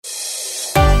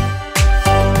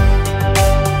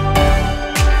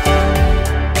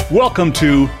Welcome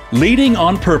to Leading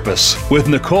on Purpose with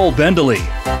Nicole Bendaly.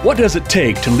 What does it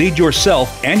take to lead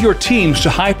yourself and your teams to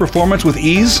high performance with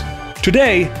ease?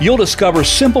 Today, you'll discover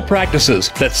simple practices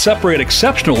that separate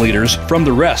exceptional leaders from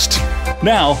the rest.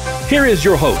 Now, here is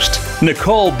your host,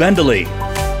 Nicole Bendaly.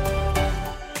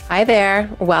 Hi there.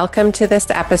 Welcome to this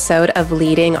episode of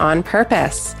Leading on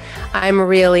Purpose. I'm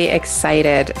really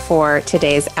excited for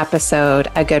today's episode.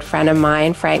 A good friend of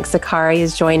mine, Frank Zaccari,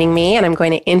 is joining me, and I'm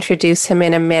going to introduce him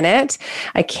in a minute.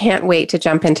 I can't wait to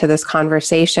jump into this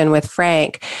conversation with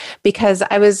Frank because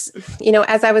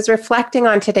as I was reflecting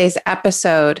on today's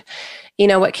episode,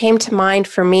 what came to mind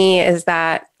for me is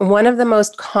that one of the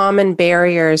most common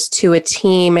barriers to a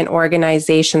team and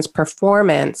organization's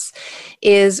performance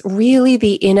is really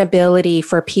the inability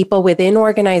for people within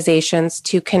organizations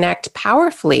to connect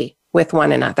powerfully with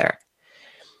one another.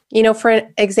 For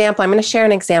an example, I'm going to share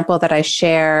an example that I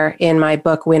share in my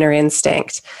book, Winner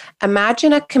Instinct.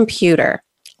 Imagine a computer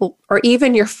or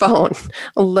even your phone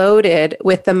loaded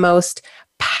with the most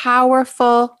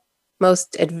powerful,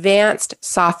 most advanced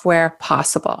software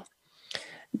possible,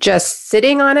 just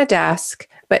sitting on a desk,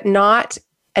 but not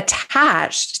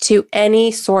attached to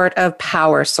any sort of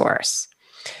power source.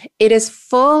 It is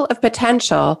full of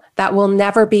potential that will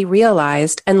never be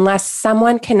realized unless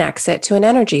someone connects it to an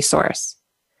energy source.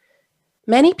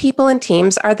 Many people and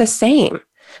teams are the same,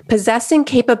 possessing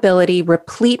capability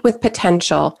replete with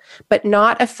potential, but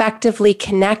not effectively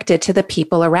connected to the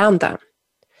people around them.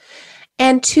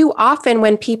 And too often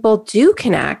when people do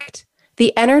connect,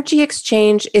 the energy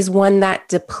exchange is one that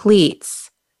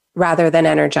depletes rather than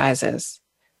energizes,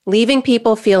 leaving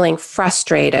people feeling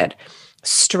frustrated,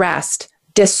 stressed,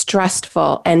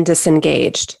 distrustful, and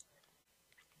disengaged.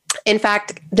 In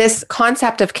fact, this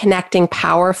concept of connecting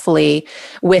powerfully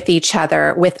with each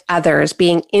other, with others,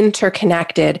 being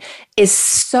interconnected is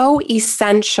so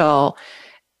essential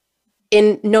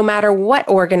in no matter what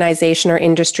organization or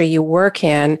industry you work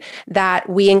in, that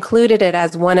we included it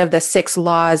as one of the 6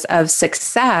 laws of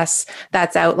success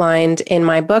that's outlined in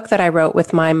my book that I wrote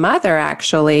with my mother,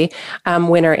 actually,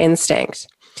 Winner Instinct.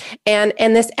 And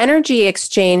this energy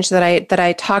exchange that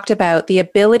I talked about, the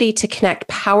ability to connect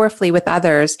powerfully with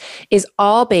others, is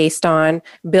all based on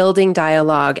building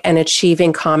dialogue and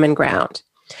achieving common ground.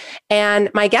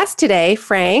 And my guest today,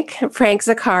 Frank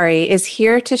Zaccari, is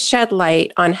here to shed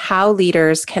light on how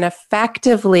leaders can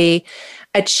effectively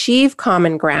achieve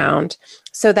common ground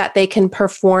so that they can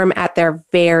perform at their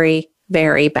very,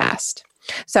 very best.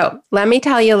 So let me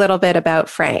tell you a little bit about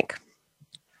Frank.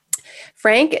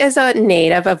 Frank is a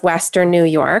native of Western New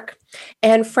York.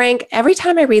 And Frank, every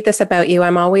time I read this about you,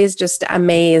 I'm always just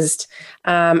amazed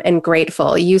and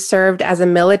grateful. You served as a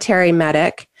military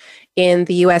medic in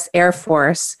the U.S. Air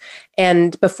Force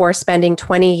and before spending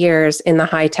 20 years in the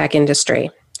high-tech industry.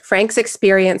 Frank's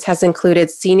experience has included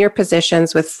senior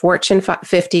positions with Fortune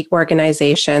 50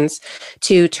 organizations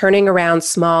to turning around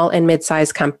small and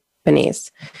mid-sized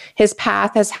companies. His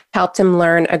path has helped him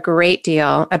learn a great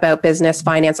deal about business,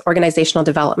 finance, organizational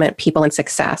development, people, and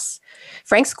success.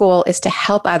 Frank's goal is to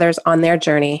help others on their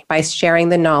journey by sharing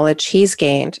the knowledge he's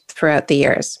gained throughout the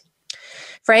years.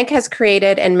 Frank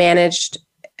created, managed,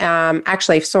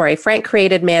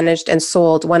 and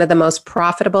sold one of the most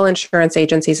profitable insurance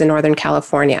agencies in Northern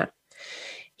California.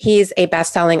 He's a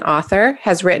best-selling author,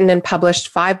 has written and published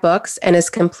 5 books, and is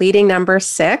completing number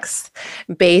 6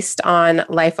 based on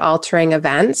life-altering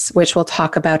events, which we'll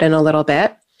talk about in a little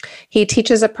bit. He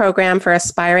teaches a program for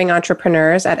aspiring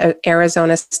entrepreneurs at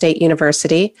Arizona State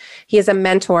University. He is a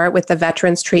mentor with the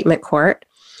Veterans Treatment Court,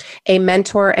 a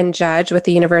mentor and judge with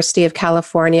the University of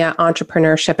California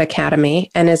Entrepreneurship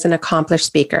Academy, and is an accomplished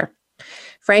speaker.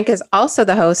 Frank is also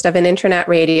the host of an internet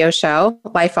radio show,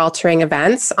 Life Altering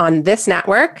Events, on this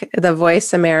network, the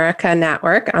Voice America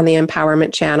Network on the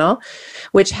Empowerment Channel,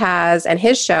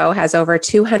 his show has over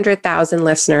 200,000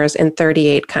 listeners in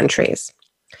 38 countries.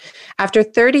 After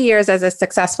 30 years as a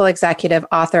successful executive,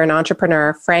 author, and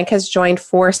entrepreneur, Frank has joined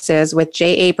forces with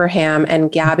Jay Abraham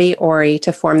and Gabby Ori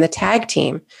to form the Tag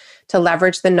Team to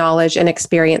leverage the knowledge and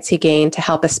experience he gained to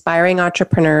help aspiring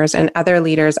entrepreneurs and other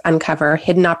leaders uncover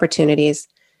hidden opportunities,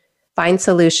 find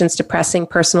solutions to pressing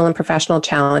personal and professional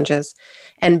challenges,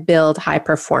 and build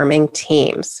high-performing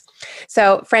teams.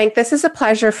 So, Frank, this is a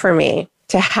pleasure for me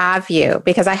to have you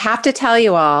because I have to tell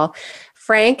you all,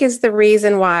 Frank is the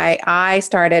reason why I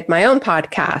started my own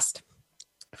podcast.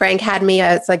 Frank had me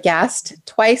as a guest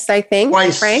twice, I think.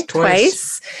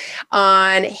 Twice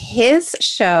on his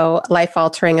show, Life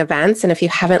Altering Events. And if you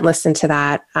haven't listened to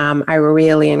that, I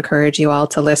really encourage you all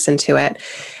to listen to it.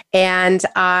 And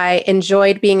I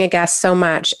enjoyed being a guest so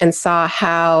much and saw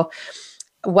how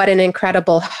what an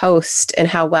incredible host and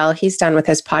how well he's done with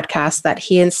his podcast that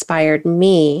he inspired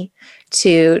me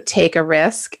to take a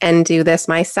risk and do this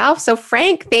myself. So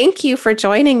Frank, thank you for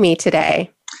joining me today.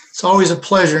 It's always a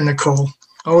pleasure, Nicole.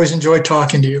 Always enjoy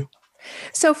talking to you.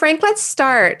 So Frank, let's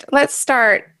start.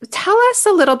 Tell us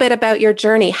a little bit about your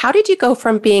journey. How did you go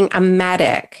from being a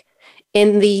medic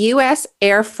in the U.S.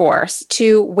 Air Force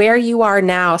to where you are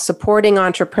now, supporting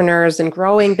entrepreneurs and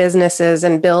growing businesses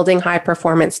and building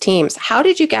high-performance teams? How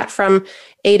did you get from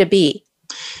A to B?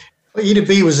 Well, E to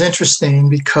B was interesting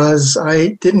because I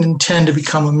didn't intend to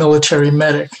become a military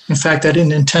medic. In fact, I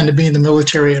didn't intend to be in the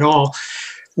military at all.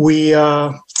 We,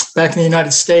 back in the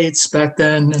United States, back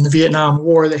then in the Vietnam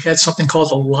War, they had something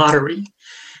called a lottery.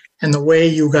 And the way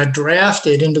you got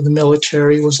drafted into the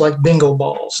military was like bingo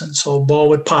balls. And so a ball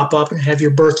would pop up and have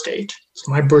your birth date.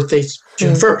 So my birthday's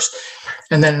June 1st.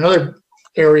 And then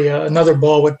another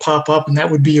ball would pop up, and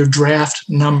that would be your draft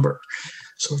number.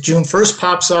 So June 1st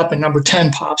pops up and number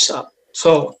 10 pops up.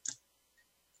 So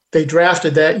they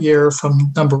drafted that year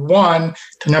from number 1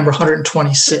 to number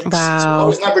 126. Wow. So I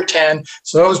was number 10.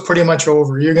 So that was pretty much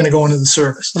over. You're going to go into the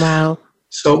service. Wow.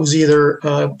 So it was either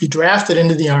be drafted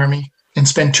into the Army and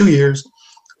spend 2 years,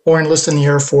 or enlist in the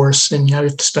Air Force, and you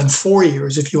have to spend 4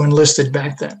 years if you enlisted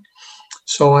back then.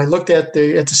 So I looked at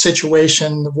the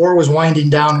situation. The war was winding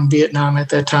down in Vietnam at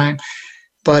that time,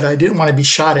 but I didn't want to be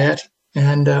shot at.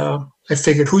 And I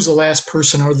figured, who's the last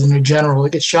person other than a general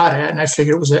that gets shot at? And I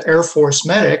figured it was an Air Force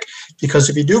medic, because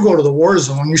if you do go to the war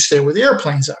zone, you stay where the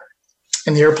airplanes are.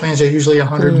 And the airplanes are usually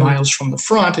 100 miles from the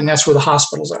front, and that's where the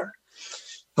hospitals are.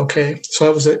 Okay,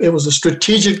 so it was a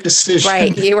strategic decision.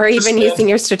 Right, you were even using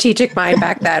your strategic mind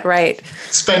back then, right?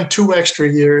 Spend 2 extra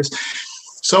years.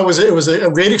 So it was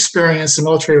a great experience. The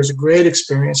military was a great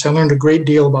experience. I learned a great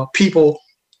deal about people,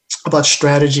 about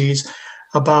strategies,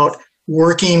 about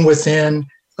working within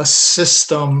a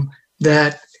system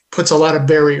that puts a lot of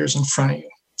barriers in front of you,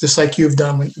 just like you've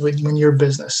done when you're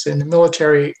business. In the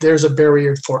military, there's a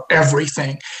barrier for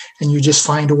everything, and you just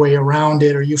find a way around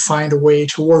it, or you find a way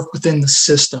to work within the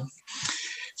system.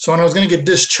 So when I was going to get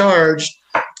discharged,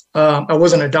 I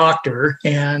wasn't a doctor,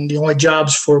 and the only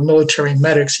jobs for military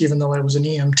medics, even though I was an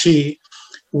EMT,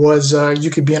 was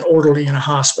you could be an orderly in a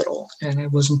hospital, and I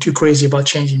wasn't too crazy about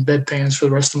changing bedpans for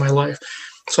the rest of my life.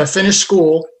 So I finished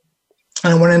school,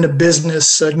 and I went into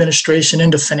business administration,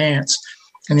 into finance.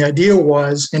 And the idea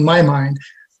was, in my mind,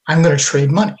 I'm going to trade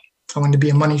money. I wanted to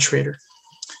be a money trader.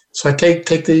 So I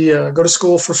go to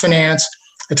school for finance.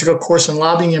 I took a course in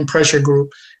lobbying and pressure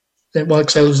group. Well,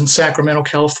 because I was in Sacramento,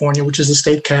 California, which is the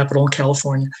state capital in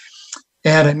California.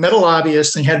 And I met a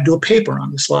lobbyist, and he had to do a paper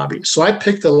on this lobbyist. So I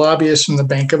picked a lobbyist from the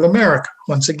Bank of America.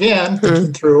 Once again,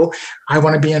 thinking through, I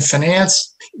want to be in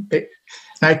finance.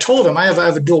 And I told him, I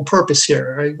have a dual purpose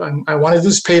here. I want to do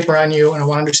this paper on you, and I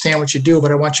want to understand what you do,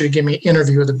 but I want you to give me an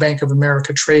interview at the Bank of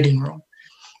America trading room.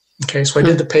 Okay, so I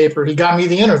did the paper. He got me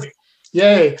the interview.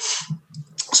 Yay.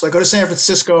 So I go to San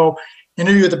Francisco,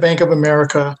 interview at the Bank of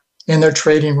America in their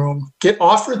trading room, get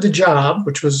offered the job,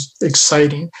 which was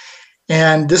exciting.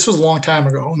 And this was a long time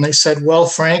ago. And they said, well,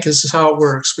 Frank, this is how it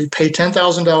works. We pay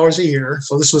 $10,000 a year.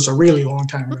 So this was a really long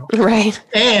time ago. Right.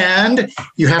 And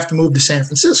you have to move to San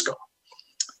Francisco.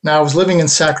 Now, I was living in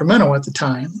Sacramento at the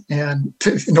time, and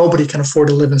nobody can afford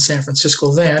to live in San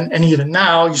Francisco then. And even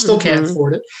now, you still can't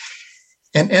afford it.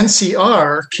 And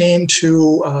NCR came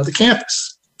to the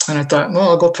campus. And I thought, well,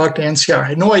 I'll go talk to NCR. I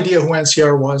had no idea who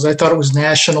NCR was. I thought it was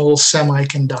National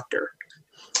Semiconductor,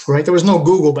 right? There was no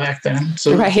Google back then.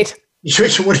 So right.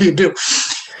 What do you do?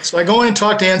 So I go in and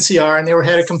talk to NCR, and they were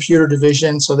head of computer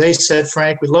division. So they said,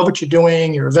 Frank, we love what you're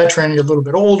doing. You're a veteran. You're a little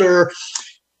bit older.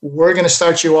 We're going to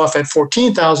start you off at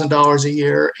 $14,000 a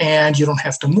year, and you don't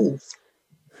have to move.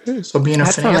 So being a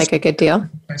that sounds like a good deal.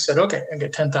 I said, okay, I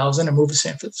get $10,000 and move to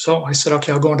San Francisco. So I said,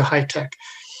 okay, I'll go into high tech.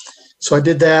 So I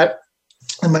did that,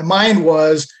 and my mind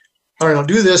was, all right, I'll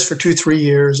do this for 2-3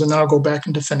 years, and then I'll go back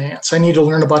into finance. I need to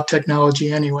learn about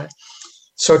technology anyway.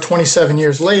 So 27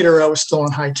 years later, I was still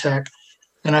in high tech,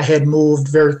 and I had moved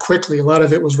very quickly. A lot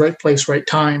of it was right place, right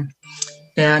time,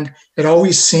 and it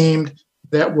always seemed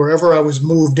that wherever I was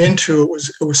moved into,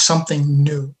 it was something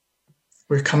new.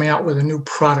 We're coming out with a new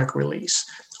product release,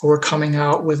 or we're coming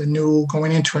out with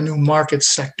going into a new market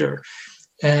sector.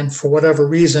 And for whatever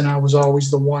reason, I was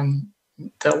always the one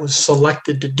that was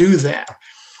selected to do that.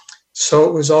 So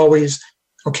it was always,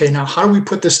 okay, now how do we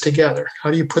put this together?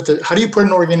 How do you put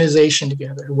an organization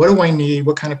together? What do I need?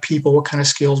 What kind of people, what kind of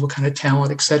skills, what kind of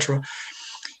talent, et cetera?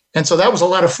 And so that was a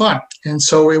lot of fun. And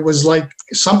so it was like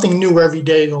something new every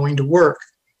day going to work.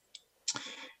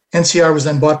 NCR was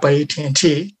then bought by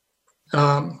AT&T.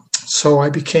 So So I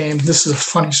became, this is a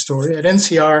funny story. At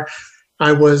NCR,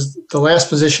 the last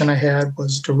position I had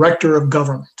was director of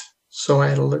government. So I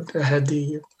had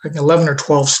the 11 or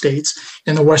 12 states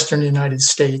in the Western United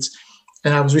States,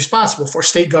 and I was responsible for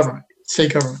state government.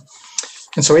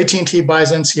 And so AT&T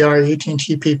buys NCR, the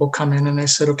AT&T people come in and they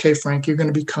said, okay, Frank, you're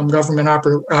going to become government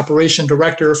operation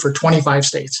director for 25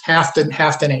 states, half the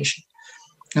nation.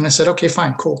 And I said, okay,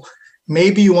 fine, cool.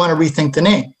 Maybe you want to rethink the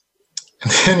name.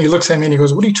 And then he looks at me and he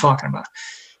goes, what are you talking about?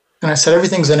 And I said,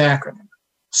 everything's an acronym.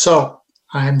 So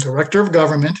I'm director of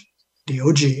government,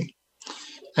 DOG,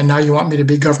 and now you want me to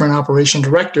be government operation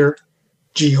director,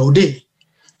 GOD.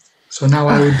 So now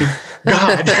I would be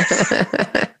God.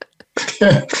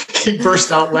 He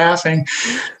burst out laughing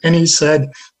and he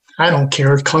said, I don't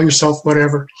care, call yourself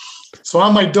whatever. So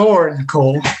on my door,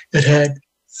 Nicole, it had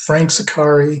Frank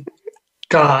Zaccari,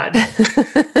 God.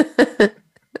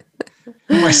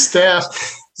 My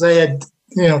staff, they had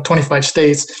 25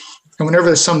 states, and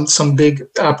whenever some big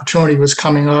opportunity was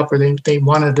coming up, or they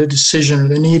wanted a decision, or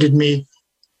they needed me,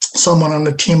 someone on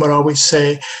the team would always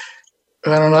say,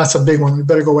 I don't know, that's a big one. We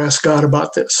better go ask God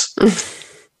about this.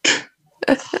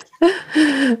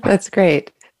 That's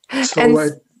great.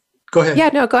 So go ahead. Yeah,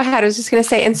 no, go ahead. I was just going to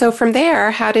say, and so from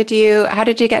there, how did you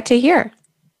get to here?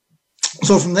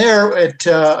 So from there,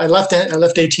 I left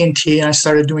AT&T and I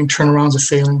started doing turnarounds of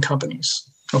failing companies.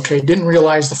 Okay, didn't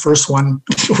realize the first one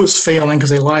was failing because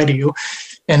they lie to you,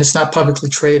 and it's not publicly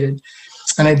traded.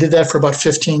 And I did that for about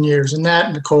 15 years. And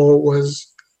that, Nicole, was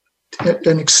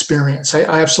an experience. I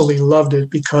absolutely loved it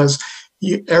because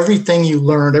everything I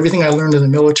learned in the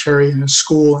military and in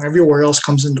school and everywhere else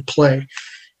comes into play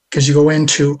because you go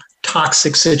into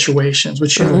toxic situations,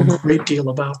 which you know a great deal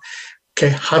about. Okay,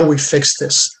 how do we fix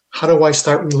this? How do I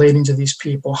start relating to these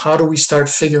people? How do we start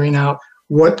figuring out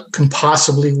what can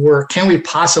possibly work? Can we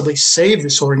possibly save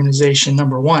this organization,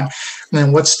 number one? And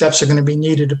then what steps are going to be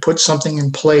needed to put something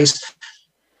in place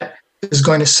that is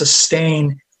going to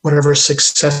sustain whatever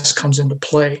success comes into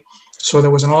play? So there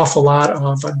was an awful lot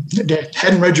of, I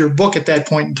hadn't read your book at that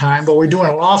point in time, but we're doing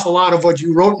an awful lot of what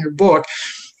you wrote in your book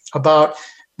about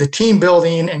the team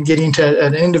building and getting to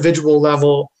an individual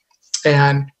level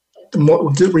and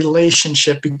the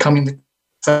relationship becoming the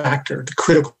factor, the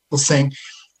critical thing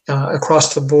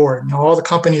across the board. And all the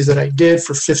companies that I did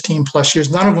for 15 plus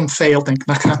years, none of them failed, thank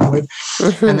God,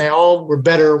 and they all were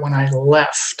better when I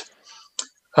left.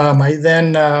 My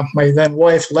then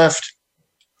wife left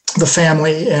the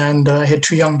family, and I had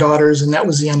 2 young daughters, and that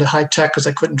was the end of high tech because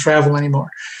I couldn't travel anymore.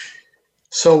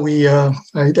 So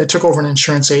I took over an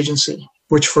insurance agency,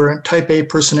 which for a type A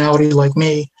personality like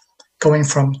me, going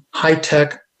from high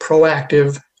tech,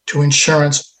 proactive to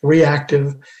insurance,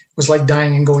 reactive, was like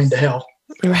dying and going to hell.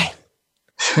 Right.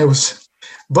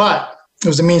 But it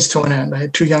was a means to an end. I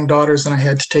had 2 young daughters and I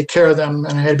had to take care of them,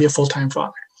 and I had to be a full-time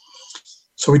father.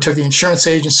 So we took the insurance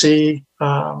agency,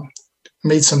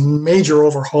 made some major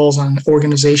overhauls on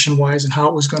organization-wise and how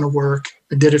it was going to work.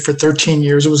 I did it for 13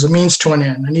 years. It was a means to an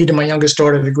end. I needed my youngest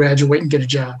daughter to graduate and get a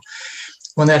job.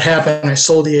 When that happened, I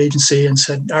sold the agency and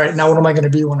said, all right, now what am I going to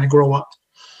be when I grow up?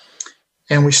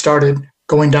 And we started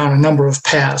going down a number of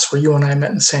paths where you and I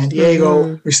met in San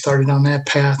Diego. We started on that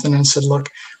path and then said, look,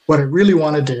 what I really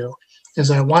want to do is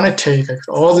I want to take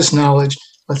all this knowledge,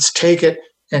 let's take it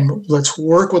and let's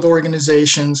work with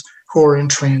organizations who are in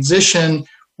transition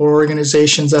or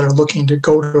organizations that are looking to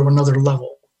go to another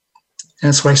level. And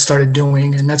that's what I started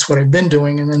doing, and that's what I've been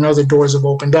doing. And then other doors have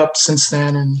opened up since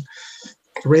then, and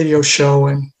the radio show,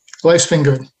 and life's been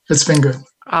good. It's been good.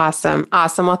 Awesome.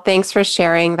 Well, thanks for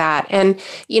sharing that. And,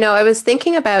 I was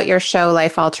thinking about your show,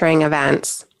 Life Altering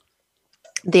Events,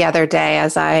 the other day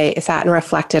as I sat and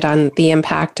reflected on the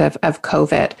impact of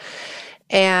COVID.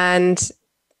 And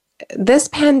this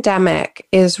pandemic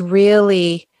is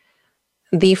really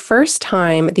the first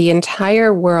time the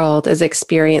entire world is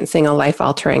experiencing a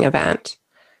life-altering event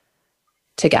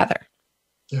together.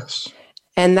 Yes.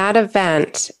 And that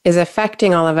event is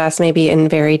affecting all of us maybe in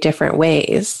very different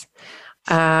ways.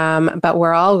 But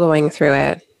we're all going through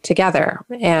it together.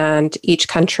 And each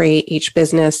country, each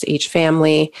business, each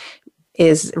family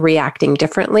is reacting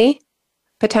differently,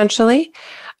 potentially.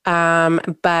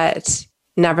 But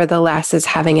nevertheless is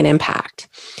having an impact.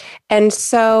 And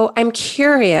so I'm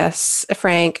curious,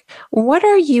 Frank, what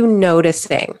are you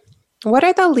noticing? What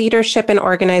are the leadership and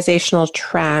organizational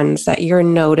trends that you're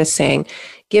noticing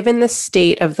given the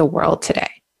state of the world today?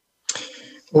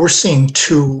 We're seeing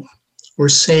 2. We're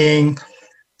seeing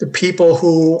the people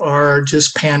who are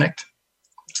just panicked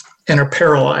and are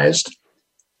paralyzed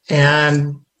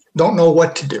and don't know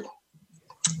what to do.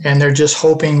 And they're just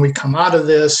hoping we come out of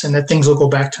this and that things will go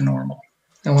back to normal.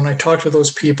 And when I talk to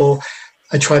those people,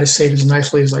 I try to say it as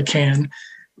nicely as I can.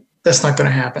 That's not going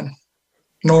to happen.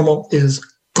 Normal is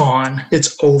gone.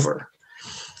 It's over.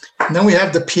 And then we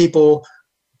have the people,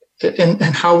 and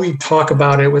how we talk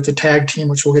about it with the tag team,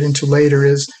 which we'll get into later,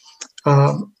 is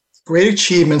great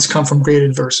achievements come from great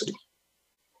adversity.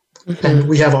 Mm-hmm. And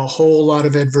we have a whole lot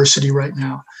of adversity right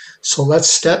now. So let's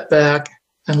step back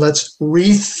and let's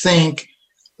rethink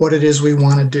what it is we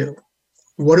want to do.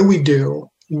 What do we do?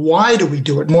 Why do we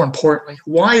do it? More importantly,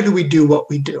 why do we do what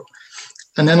we do?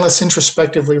 And then let's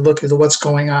introspectively look at what's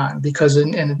going on, because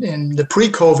in the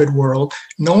pre-COVID world,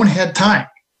 no one had time.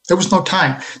 There was no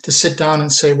time to sit down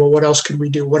and say, well, what else could we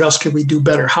do? What else could we do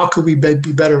better? How could we be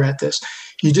better at this?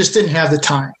 You just didn't have the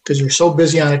time because you're so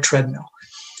busy on a treadmill.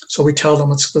 So we tell them,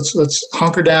 let's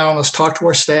hunker down. Let's talk to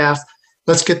our staff.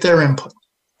 Let's get their input.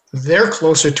 They're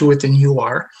closer to it than you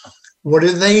are. What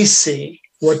do they see?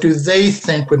 What do they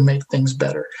think would make things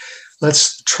better?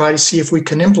 Let's try to see if we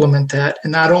can implement that,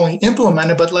 and not only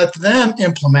implement it, but let them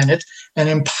implement it and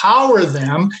empower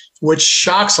them, which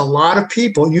shocks a lot of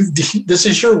people. This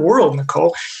is your world,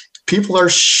 Nicole. People are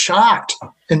shocked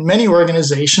in many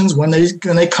organizations when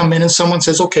they come in and someone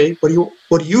says, "Okay,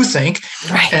 what do you think?"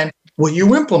 Right. And will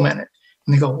you implement it?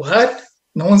 And they go, "What?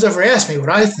 No one's ever asked me what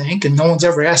I think, and no one's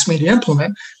ever asked me to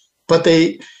implement." But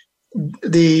the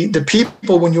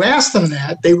people, when you ask them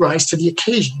that, they rise to the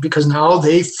occasion because now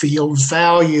they feel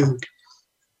valued,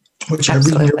 which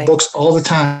Absolutely. I read in your books all the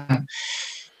time.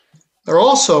 They're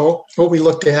also, what we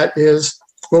looked at is,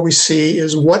 what we see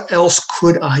is, what else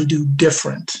could I do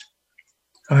different?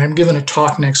 I'm giving a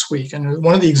talk next week, and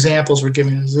one of the examples we're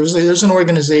giving is there's an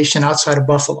organization outside of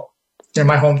Buffalo, in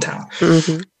my hometown,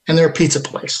 mm-hmm. and they're a pizza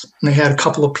place, and they had a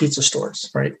couple of pizza stores,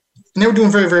 right? And they were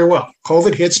doing very, very well.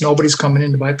 COVID hits, nobody's coming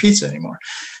in to buy pizza anymore.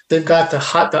 They've got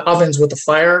the ovens with the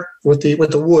fire, with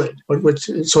the wood,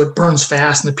 so it burns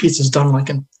fast, and the pizza's done like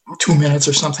in 2 minutes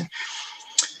or something.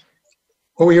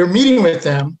 Well, we were meeting with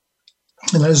them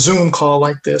in a Zoom call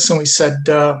like this, and we said,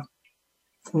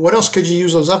 what else could you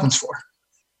use those ovens for?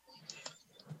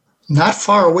 Not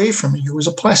far away from you was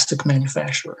a plastic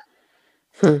manufacturer.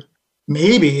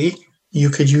 Maybe you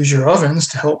could use your ovens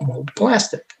to help mold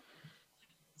plastic.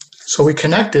 So we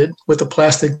connected with the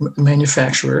plastic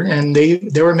manufacturer, and they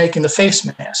were making the face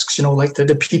masks, like the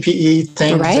PPE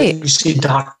things right. that you see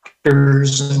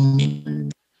doctors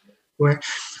and where.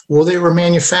 Well, they were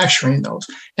manufacturing those,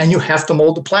 and you have to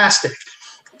mold the plastic.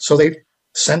 So they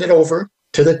send it over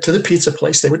to the pizza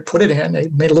place. They would put it in. They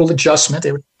made a little adjustment.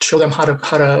 They would show them how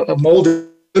to mold it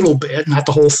a little bit, not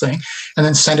the whole thing, and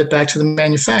then send it back to the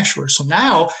manufacturer. So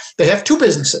now they have two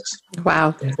businesses.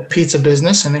 Wow. They have a pizza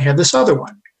business, and they have this other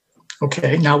one.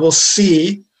 Okay, now we'll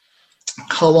see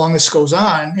how long this goes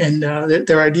on. And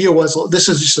their idea was, this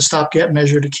is just a stopgap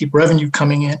measure to keep revenue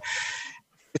coming in.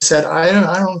 They said,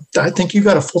 I think you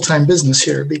got a full-time business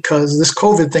here, because this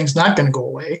COVID thing's not going to go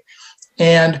away.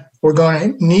 And we're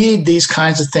going to need these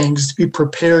kinds of things to be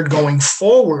prepared going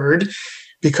forward,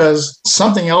 because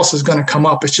something else is going to come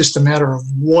up. It's just a matter of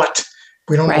what.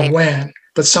 We don't right. know when,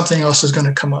 but something else is going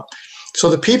to come up. So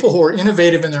the people who are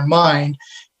innovative in their mind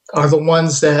are the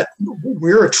ones that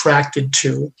we're attracted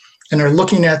to, and are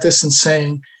looking at this and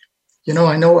saying,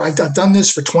 I know I've done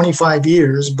this for 25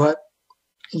 years, but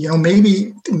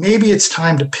maybe it's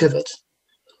time to pivot.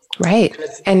 Right.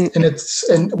 And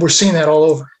we're seeing that all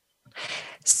over.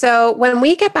 So when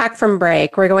we get back from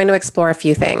break, we're going to explore a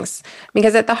few things,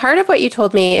 because at the heart of what you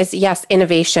told me is, yes,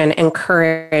 innovation and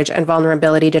courage and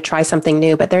vulnerability to try something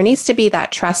new, but there needs to be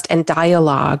that trust and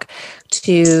dialogue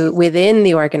within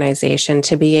the organization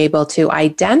to be able to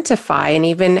identify and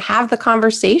even have the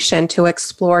conversation to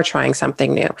explore trying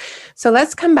something new. So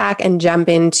let's come back and jump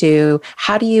into,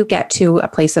 how do you get to a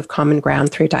place of common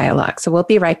ground through dialogue? So we'll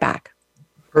be right back.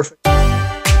 Perfect.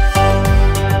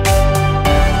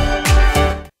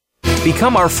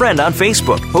 Become our friend on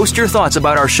Facebook. Post your thoughts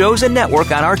about our shows and network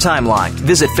on our timeline.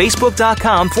 Visit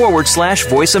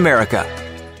facebook.com/Voice America.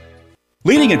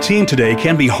 Leading a team today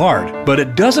can be hard, but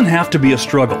it doesn't have to be a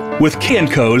struggle. With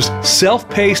K&Co's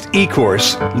self-paced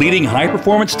e-course, Leading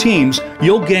High-Performance Teams,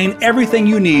 you'll gain everything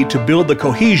you need to build the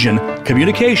cohesion,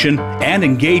 communication, and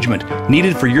engagement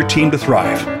needed for your team to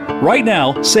thrive. Right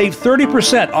now, save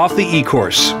 30% off the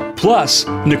e-course. Plus,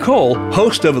 Nicole,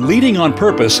 host of Leading on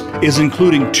Purpose, is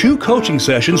including 2 coaching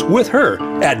sessions with her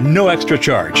at no extra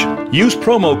charge. Use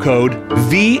promo code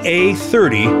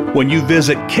VA30 when you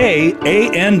visit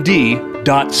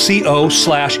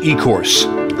kand.co/ecourse.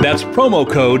 That's promo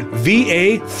code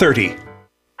VA30.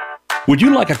 Would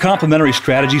you like a complimentary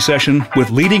strategy session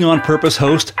with Leading on Purpose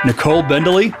host Nicole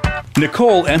Bendaly?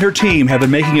 Nicole and her team have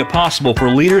been making it possible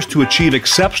for leaders to achieve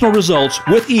exceptional results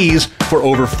with ease for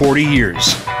over 40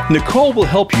 years. Nicole will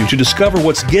help you to discover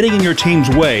what's getting in your team's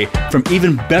way from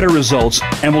even better results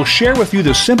and will share with you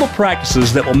the simple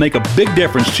practices that will make a big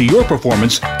difference to your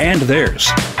performance and theirs.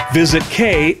 Visit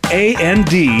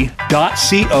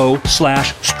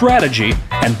kand.co/strategy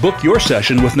and book your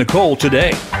session with Nicole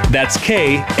today. That's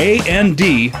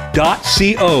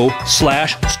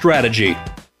kand.co/strategy.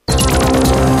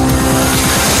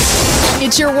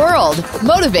 It's your world.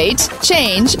 Motivate,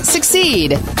 change,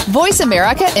 succeed.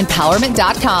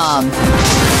 VoiceAmericaEmpowerment.com.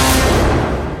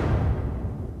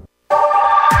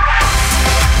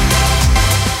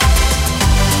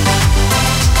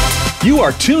 You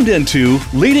are tuned into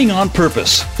Leading on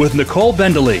Purpose with Nicole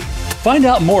Bendalee. Find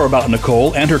out more about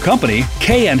Nicole and her company,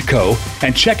 K&Co,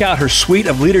 and check out her suite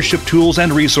of leadership tools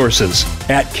and resources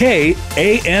at kand.co.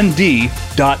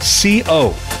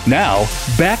 Now,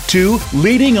 back to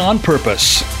Leading on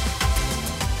Purpose.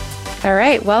 All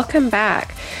right, welcome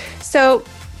back. So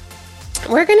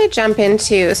we're going to jump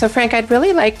into, Frank, I'd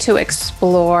really like to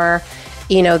explore,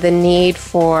 the need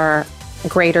for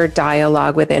greater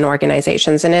dialogue within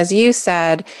organizations. And as you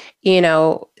said,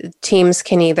 teams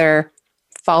can either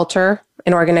falter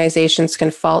and organizations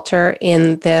can falter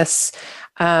in this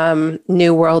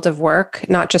new world of work,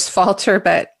 not just falter,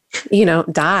 but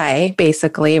die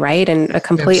basically, right? And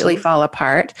completely fall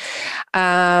apart,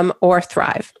 or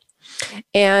thrive.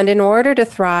 And in order to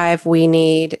thrive, we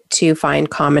need to find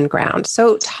common ground.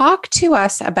 So talk to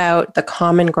us about the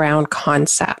common ground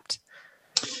concept.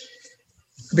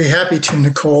 I'd be happy to,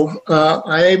 Nicole.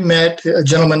 I met a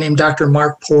gentleman named Dr.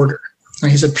 Mark Porter.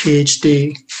 He's a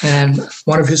PhD, and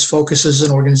one of his focuses is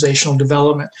in organizational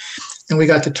development. And we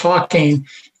got to talking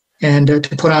and to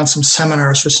put on some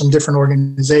seminars for some different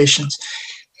organizations.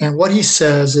 And what he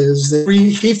says is that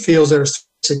he feels there's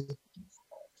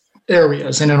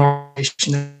areas in an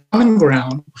organization. The common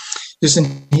ground is,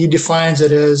 he defines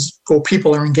it as,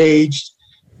 people are engaged,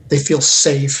 they feel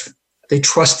safe, they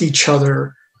trust each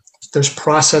other, there's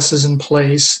processes in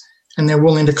place, and they're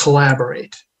willing to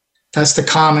collaborate. That's the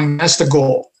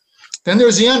goal. Then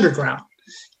there's the underground.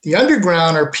 The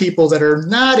underground are people that are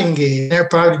not engaged. They're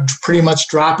probably pretty much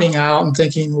dropping out and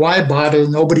thinking, why bother?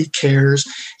 Nobody cares.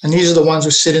 And these are the ones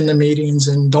who sit in the meetings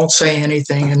and don't say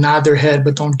anything and nod their head,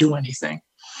 but don't do anything.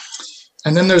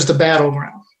 And then there's the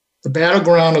battleground. The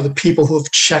battleground are the people who have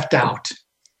checked out.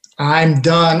 I'm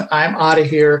done. I'm out of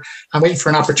here. I'm waiting for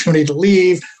an opportunity to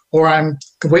leave, or I'm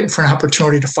waiting for an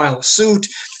opportunity to file a suit.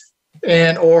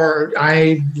 Or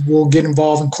I will get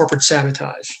involved in corporate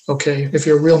sabotage, okay, if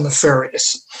you're real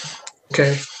nefarious,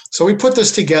 okay. So we put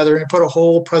this together and put a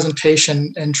whole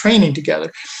presentation and training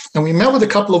together. And we met with a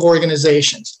couple of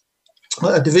organizations,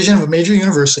 a division of a major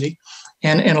university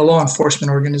and a law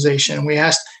enforcement organization. And we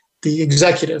asked the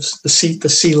executives, the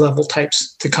C-level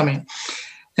types, to come in.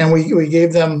 And we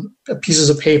gave them pieces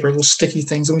of paper, little sticky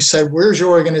things. And we said, where's your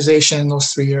organization in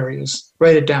those three areas?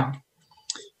 Write it down,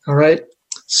 all right?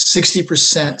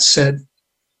 60% said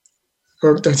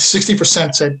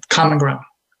common ground.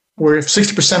 Where if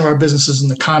 60% of our business is in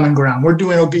the common ground, we're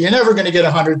doing okay. You're never going to get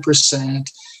 100%.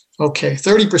 Okay,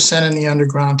 30% in the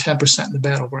underground, 10% in the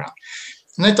battleground.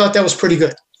 And they thought that was pretty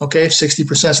good. Okay,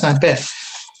 60% is not bad.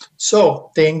 So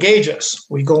they engage us.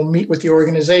 We go meet with the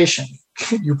organization.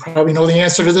 You probably know the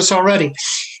answer to this already.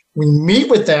 We meet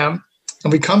with them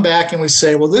and we come back and we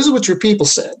say, well, this is what your people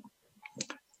said.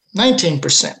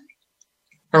 19%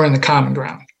 are in the common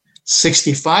ground.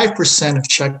 65% have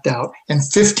checked out, and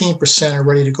 15% are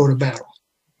ready to go to battle.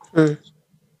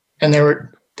 And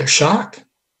they're shocked.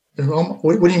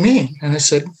 What do you mean? And I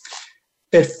said,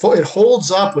 it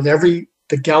holds up with the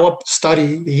Gallup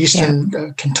study, the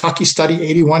Eastern Kentucky study,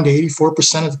 81 to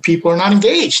 84% of the people are not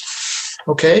engaged.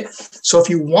 Okay, so if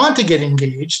you want to get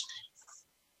engaged,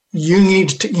 you need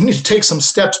to take some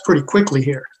steps pretty quickly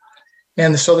here.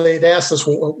 And so they'd asked us,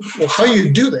 well, how do you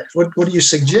do that? What do you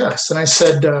suggest? And I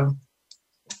said,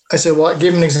 well, I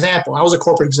gave an example. I was a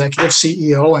corporate executive,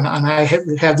 CEO, and I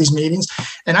have these meetings,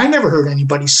 and I never heard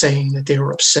anybody saying that they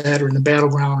were upset or in the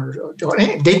battleground or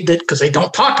they did, because they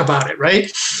don't talk about it, right?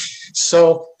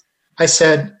 So I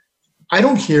said, I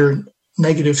don't hear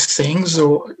negative things.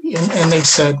 And they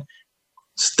said,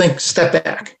 step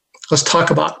back. Let's talk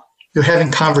about it. You're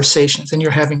having conversations and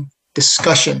you're having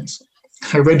discussions.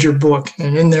 I read your book,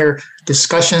 and in their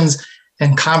discussions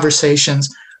and conversations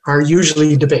are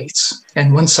usually debates,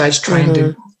 and one side's trying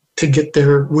to get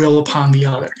their will upon the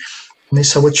other. And they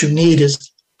said, what you need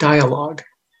is dialogue.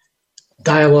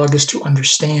 Dialogue is to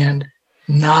understand,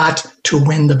 not to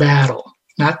win the battle,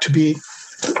 not to be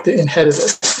in head of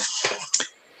it.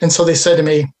 And so they said to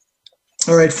me,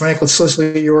 All right, Frank, let's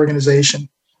look at your organization.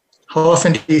 How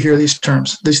often do you hear these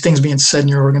terms, these things being said in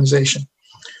your organization?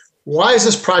 Why is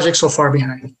this project so far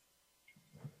behind?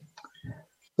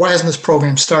 Why hasn't this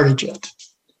program started yet?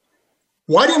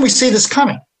 Why didn't we see this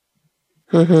coming?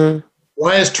 Mm-hmm.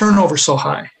 Why is turnover so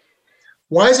high?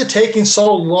 Why is it taking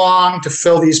so long to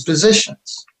fill these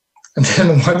positions? And then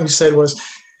the one he said was,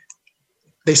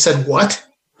 they said, what?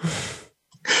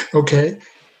 Okay.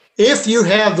 If you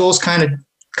have those kind of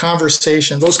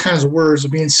conversations, those kinds of words are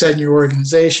being said in your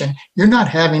organization, you're not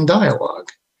having dialogue.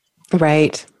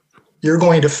 Right. You're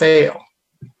going to fail.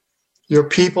 Your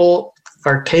people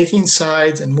are taking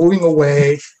sides and moving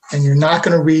away, and you're not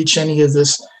going to reach any of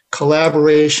this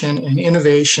collaboration and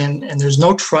innovation, and there's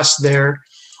no trust there.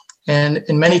 And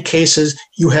in many cases,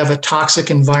 you have a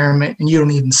toxic environment and you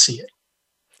don't even see it.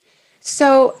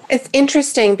 So it's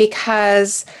interesting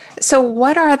because, so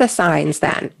what are the signs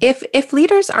then? If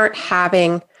leaders aren't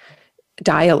having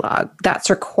dialogue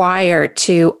that's required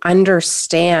to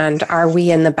understand, are we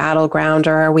in the battleground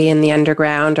or are we in the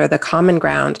underground or the common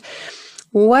ground?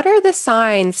 What are the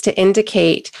signs to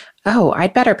indicate, oh,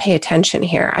 I'd better pay attention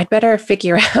here. I'd better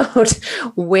figure out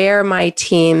where my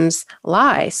teams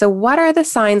lie. So what are the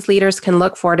signs leaders can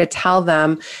look for to tell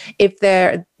them if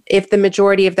the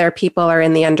majority of their people are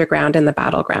in the underground and the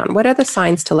battleground? What are the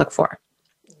signs to look for?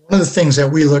 One of the things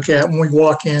that we look at when we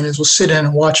walk in is we'll sit in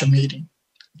and watch a meeting.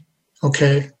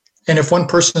 Okay. And if one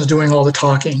person is doing all the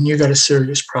talking, you got a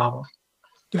serious problem.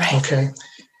 Right. Okay.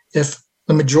 If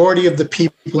the majority of the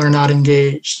people are not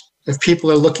engaged, if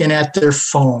people are looking at their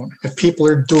phone, if people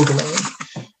are doodling,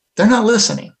 they're not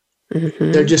listening.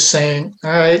 Mm-hmm. They're just saying,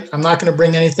 all right, I'm not going to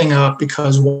bring anything up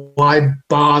because why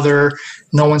bother?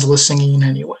 No one's listening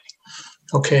anyway.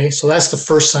 Okay, so that's the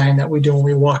first sign that we do when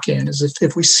we walk in, is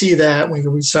if we see that,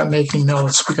 we start making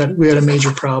notes, we got a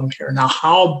major problem here. Now,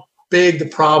 how big the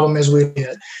problem is, we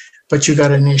get, but you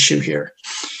got an issue here.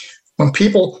 When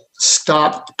people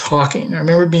stop talking, I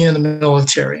remember being in the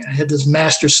military, and I had this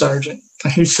master sergeant,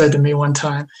 and he said to me one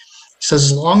time, he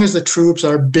says, as long as the troops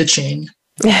are bitching,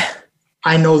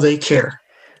 I know they care.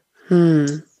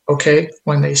 Okay,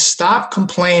 when they stop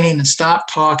complaining and stop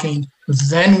talking,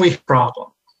 then we have a problem.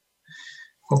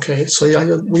 Okay, so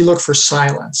we look for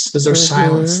silence. Is there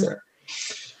silence there?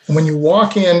 And when you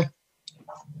walk in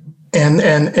and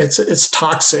it's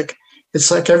toxic,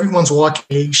 it's like everyone's walking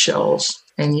eggshells,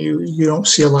 and you don't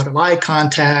see a lot of eye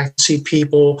contact, see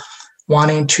people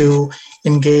wanting to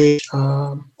engage.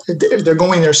 They're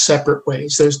going their separate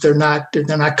ways. They're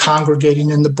not congregating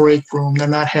in the break room. They're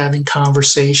not having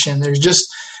conversation. There's just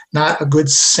not a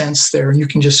good sense there, and you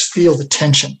can just feel the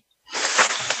tension.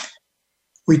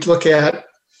 We look at,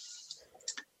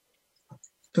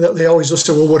 they always just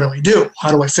say, well, what do I do? How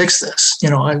do I fix this? I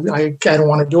don't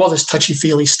want to do all this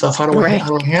touchy-feely stuff. How do I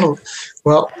handle it?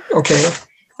 Well, okay.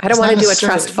 I don't want to do a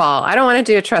trust fall. I don't want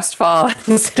to do a trust fall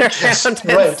and sit around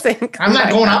and think. I'm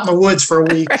not going out in the woods for a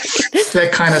week, that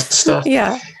kind of stuff.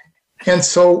 Yeah. And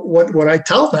so what I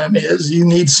tell them is, you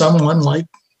need someone like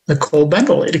Nicole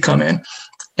Bendley to come in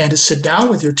and to sit down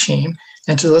with your team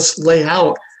and to let's lay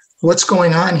out what's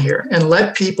going on here and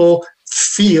let people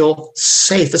feel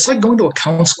safe. It's like going to a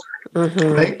counselor,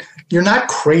 right? You're not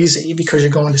crazy because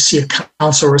you're going to see a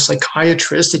counselor or a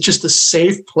psychiatrist. It's just a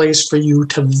safe place for you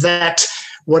to vet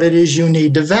what it is you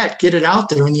need to vet, get it out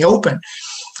there in the open.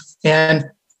 And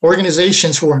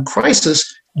organizations who are in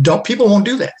crisis, people won't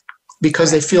do that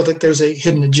because they feel that there's a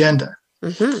hidden agenda.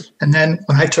 And then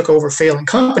when I took over failing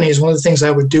companies, one of the things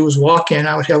I would do is walk in,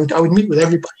 I would meet with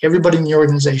everybody in the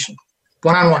organization,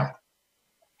 one-on-one.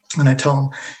 And I tell them,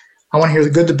 I want to hear the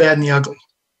good, the bad, and the ugly.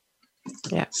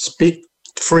 Yeah. Speak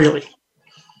freely.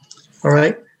 All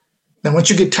right? Then once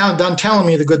you get done telling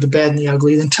me the good, the bad, and the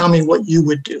ugly, then tell me what you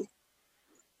would do.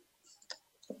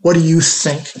 What do you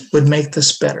think would make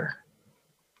this better?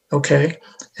 Okay?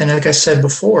 And like I said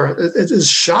before, it has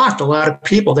shocked a lot of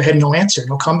people. They had no answer,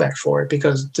 no comeback for it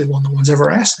because no one's ever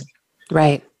asked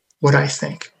me what I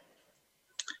think.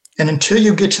 And until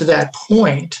you get to that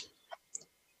point,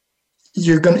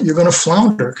 you're gonna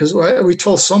flounder, because we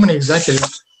told so many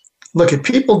executives, look, if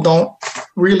people don't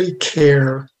really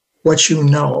care what you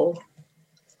know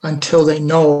until they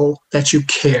know that you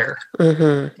care.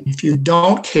 If you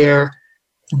don't care,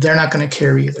 they're not going to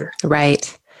care either.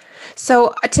 Right.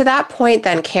 So to that point,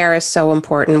 then, care is so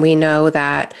important. We know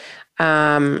that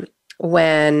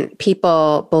when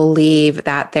people believe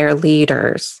that their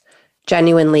leaders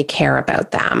genuinely care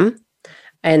about them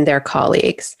and their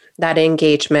colleagues, that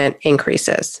engagement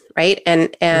increases, right?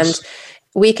 And Yes.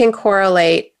 we can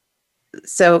correlate.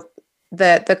 So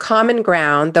the common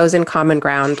ground, those in common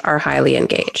ground are highly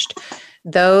engaged.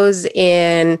 those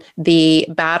in the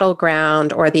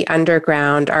battleground or the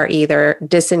underground are either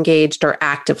disengaged or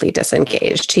actively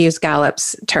disengaged, to use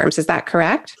Gallup's terms. Is that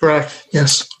correct? Correct.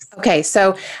 Yes. Okay.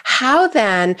 So how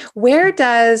then, where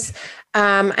does,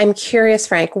 I'm curious,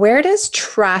 Frank, where does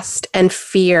trust and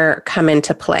fear come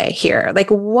into play here? Like,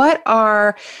 what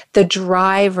are the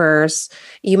drivers?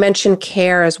 You mentioned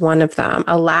care as one of them.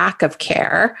 A lack of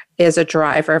care is a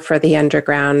driver for the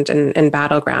underground and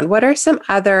battleground. What are some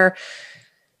other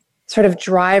sort of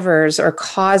drivers or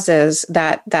causes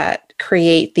that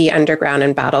create the underground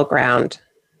and battleground,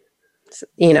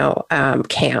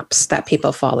 camps that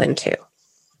people fall into?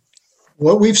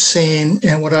 What we've seen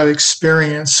and what I've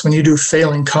experienced when you do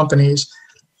failing companies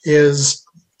is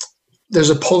there's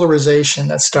a polarization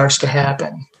that starts to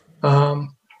happen.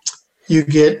 You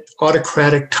get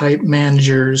autocratic type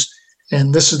managers,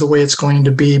 and this is the way it's going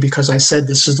to be because I said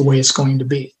this is the way it's going to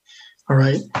be. All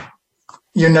right.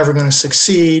 You're never going to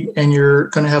succeed, and you're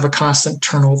going to have a constant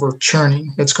turnover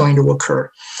churning that's going to occur.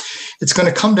 It's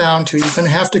going to come down to you're going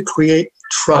to have to create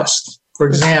trust. For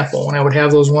example, when I would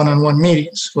have those one-on-one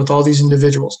meetings with all these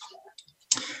individuals,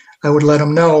 I would let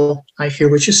them know, I hear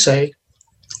what you say.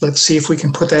 Let's see if we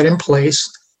can put that in place.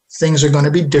 Things are going to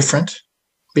be different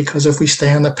because if we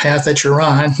stay on the path that you're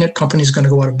on, the company's going to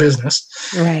go out of business.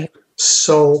 Right.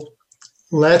 So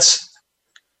let's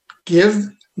give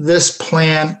this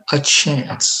plan a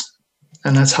chance.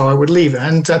 And that's how I would leave it.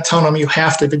 I'm not telling them you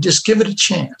have to, but just give it a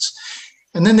chance.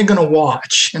 And then they're going to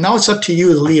watch. And now it's up to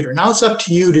you, the leader. Now it's up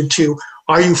to you to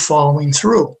are you following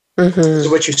through?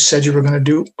 So what you said you were going to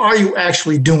do? Are you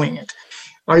actually doing it?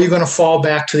 Are you going to fall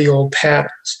back to the old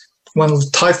patterns? When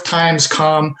tough times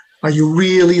come, are you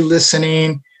really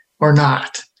listening or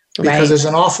not? Because there's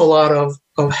an awful lot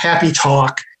of happy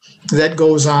talk that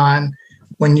goes on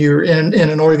when you're in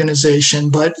an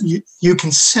organization, but you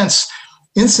can sense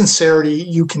insincerity,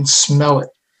 you can smell it.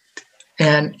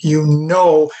 And you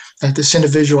know that this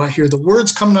individual, I hear the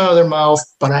words coming out of their mouth,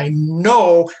 but I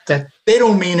know that they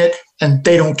don't mean it and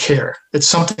they don't care. It's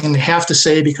something they have to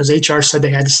say because HR said they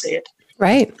had to say it.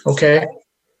 Right. Okay.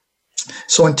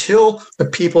 So until the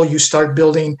people you start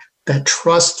building that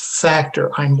trust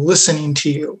factor, I'm listening to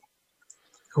you.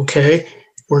 Okay.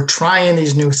 We're trying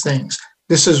these new things.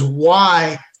 This is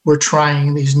why we're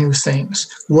trying these new things.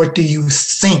 What do you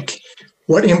think?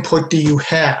 What input do you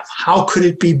have? How could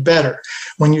it be better?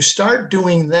 When you start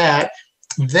doing that,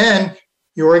 then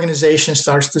your organization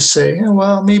starts to say,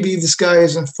 well, maybe this guy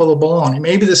isn't full of baloney.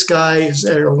 Maybe this guy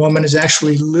or woman is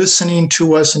actually listening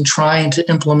to us and trying to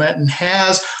implement and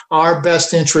has our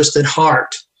best interest at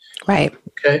heart. Right.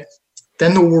 Okay.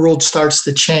 Then the world starts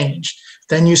to change.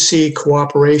 Then you see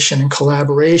cooperation and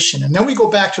collaboration. And then we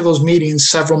go back to those meetings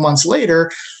several months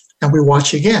later and we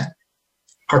watch again.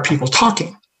 Are people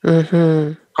talking?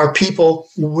 Are people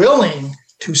willing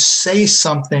to say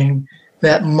something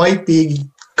that might be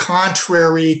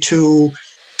contrary to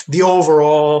the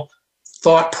overall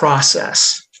thought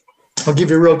process? I'll give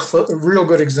you a real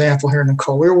good example here,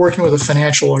 Nicole. We were working with a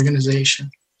financial organization,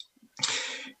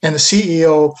 and the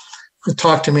CEO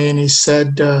talked to me and he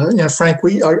said, Frank,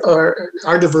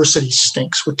 our diversity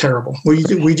stinks. We're terrible.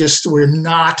 We're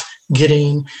not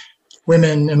getting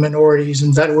women and minorities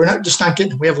and that we're not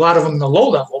getting. We have a lot of them in the low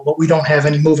level, but we don't have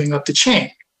any moving up the chain.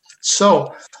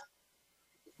 So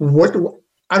I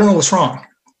don't know what's wrong.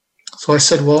 So I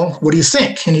said, well, what do you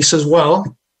think? And he says,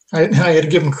 well, I had to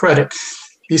give him credit.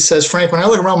 He says, Frank, when I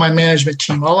look around my management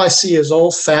team, all I see is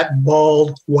old, fat,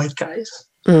 bald, white guys.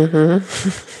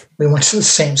 We went to the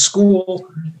same school,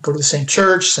 go to the same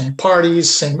church, same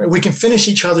parties, we can finish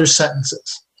each other's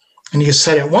sentences. And he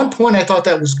said, at one point, I thought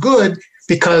that was good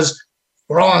because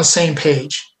we're all on the same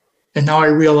page. And now I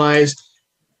realize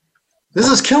this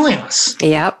is killing us.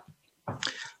 Yep.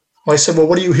 Well, I said, well,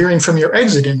 what are you hearing from your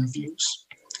exit interviews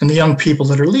and the young people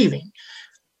that are leaving?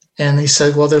 And he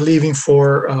said, well, they're leaving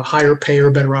for higher pay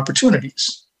or better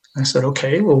opportunities. I said,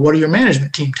 okay, well, what are your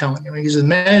management team telling you? Because the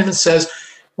management says,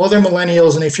 well, they're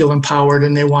millennials and they feel empowered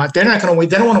and they don't want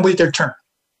to wait their turn.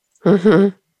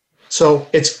 So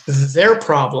it's their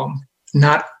problem,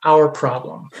 not our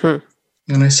problem.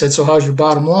 And I said, so how's your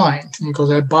bottom line? And he goes,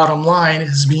 that bottom line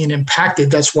is being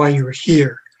impacted. That's why you're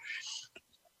here.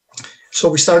 So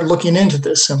we started looking into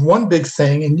this. And one big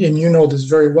thing, and you know this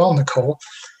very well, Nicole,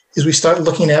 is we started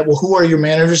looking at, well, who are your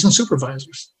managers and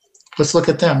supervisors? Let's look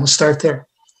at them. Let's start there.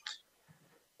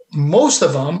 Most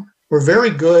of them were very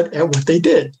good at what they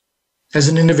did as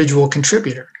an individual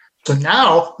contributor. So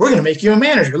now we're going to make you a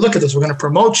manager. Look at this. We're going to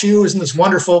promote you. Isn't this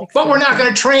wonderful? But we're not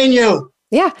going to train you.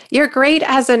 Yeah, you're great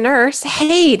as a nurse.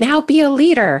 Hey, now be a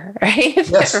leader, right?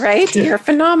 Yes. Right? You're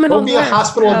phenomenal. Go be a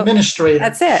hospital administrator.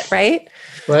 That's it, right?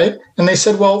 right? And they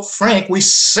said, well, Frank, we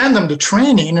send them to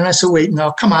training. And I said, wait,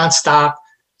 no, come on, stop.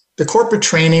 The corporate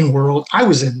training world, I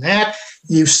was in that.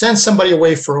 You send somebody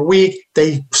away for a week,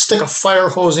 they stick a fire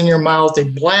hose in your mouth, they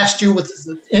blast you with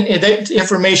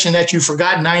information that you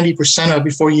forgot 90% of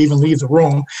before you even leave the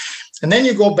room. And then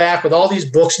you go back with all these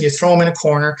books and you throw them in a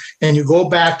corner and you go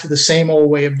back to the same old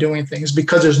way of doing things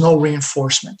because there's no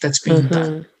reinforcement that's being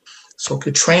done. So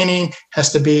the training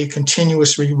has to be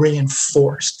continuously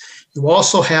reinforced. You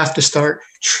also have to start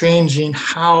changing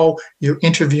how you're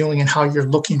interviewing and how you're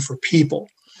looking for people.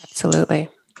 Absolutely.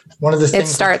 One of the things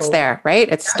it starts there, right?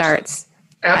 It starts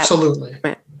absolutely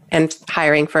and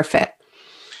hiring for fit.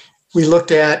 We looked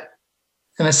at,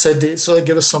 and I said, so they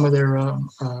give us some of their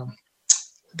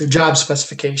job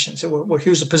specifications. So, well,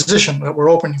 here's a position that we're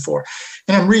opening for,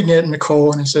 and I'm reading it,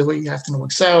 Nicole, and I said, well, you have to know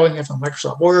Excel, and you have to know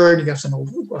Microsoft Word, you have to know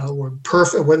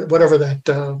WordPerfect, whatever that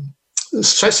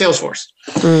Salesforce.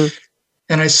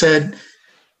 And I said,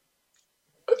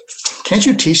 can't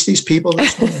you teach these people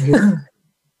this when they're here?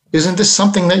 Isn't this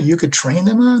something that you could train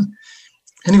them on?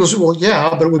 And he goes, well, yeah,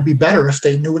 but it would be better if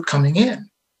they knew it coming in.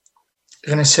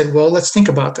 And I said, well, let's think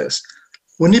about this.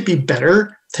 Wouldn't it be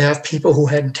better to have people who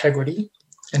had integrity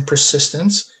and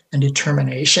persistence and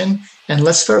determination? And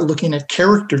let's start looking at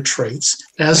character traits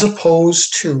as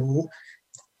opposed to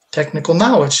technical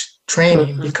knowledge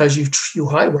training, because you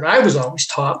hire, what I was always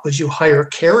taught was you hire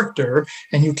character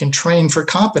and you can train for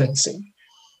competency.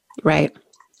 Right.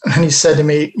 And he said to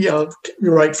me, you're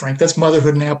right, Frank, that's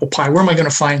motherhood and apple pie. Where am I going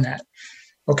to find that?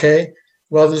 Okay.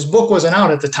 Well, this book wasn't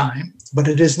out at the time, but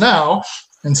it is now.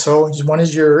 And so one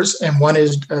is yours and one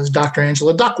is Dr.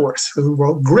 Angela Duckworth, who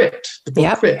wrote Grit, the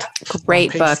book Grit.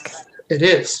 Great book. It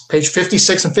is. Page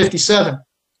 56 and 57.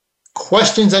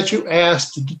 Questions that you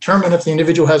ask to determine if the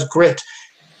individual has grit.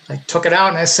 I took it out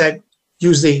and I said,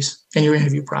 use these in your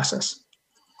interview process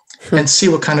and see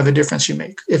what kind of a difference you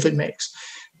make, if it makes.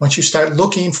 Once you start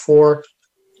looking for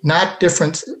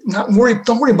don't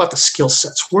worry about the skill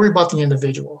sets, worry about the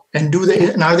individual and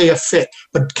are they a fit?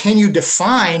 But can you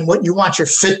define what you want your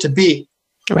fit to be?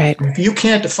 Right. And if you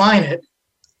can't define it,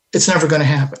 it's never going to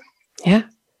happen. Yeah.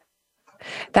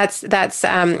 That's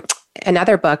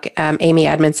another book, Amy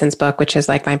Edmondson's book, which is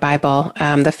like my Bible,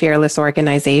 The Fearless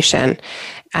Organization.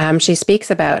 She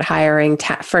speaks about hiring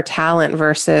for talent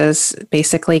versus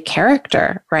basically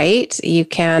character, right? You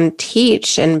can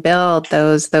teach and build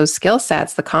those skill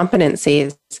sets, the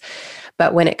competencies.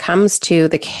 But when it comes to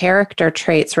the character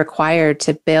traits required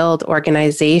to build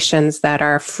organizations that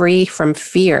are free from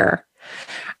fear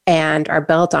and are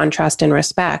built on trust and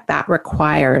respect, that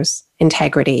requires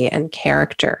integrity and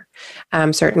character,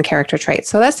 certain character traits.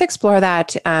 So let's explore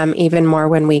that even more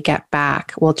when we get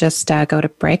back. We'll just go to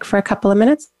break for a couple of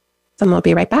minutes and we'll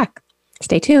be right back.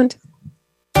 Stay tuned.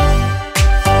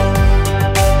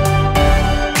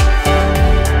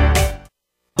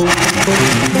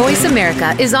 Voice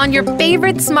America is on your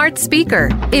favorite smart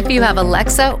speaker. If you have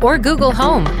Alexa or Google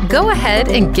Home, go ahead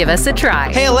and give us a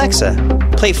try. Hey Alexa,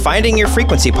 play Finding Your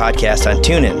Frequency podcast on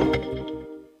TuneIn.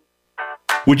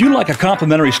 Would you like a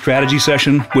complimentary strategy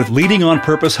session with Leading on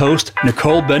Purpose host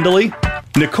Nicole Bendaly?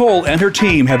 Nicole and her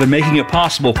team have been making it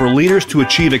possible for leaders to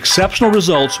achieve exceptional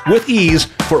results with ease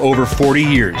for over 40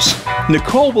 years.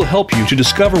 Nicole will help you to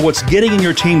discover what's getting in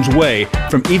your team's way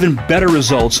from even better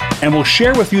results and will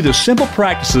share with you the simple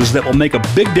practices that will make a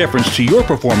big difference to your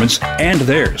performance and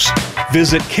theirs.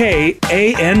 Visit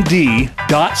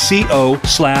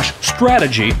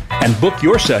kand.co/strategy and book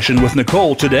your session with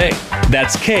Nicole today.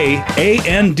 That's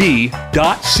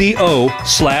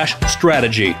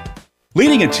kand.co/strategy.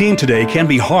 Leading a team today can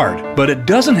be hard, but it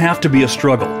doesn't have to be a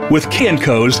struggle. With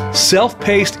K&Co's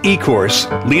self-paced e-course,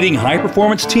 Leading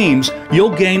High-Performance Teams,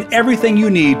 you'll gain everything you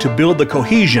need to build the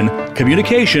cohesion,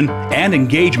 communication, and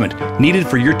engagement needed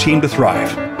for your team to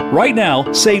thrive. Right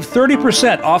now, save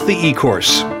 30% off the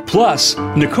e-course. Plus,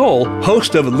 Nicole,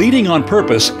 host of Leading on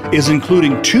Purpose, is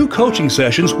including 2 coaching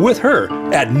sessions with her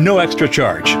at no extra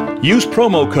charge. Use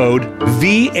promo code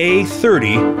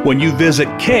VA30 when you visit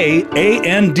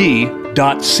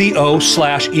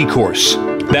kand.co/ecourse.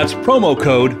 That's promo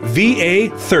code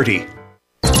VA30.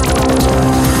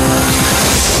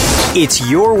 It's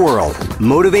your world.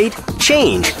 Motivate,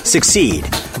 change, succeed.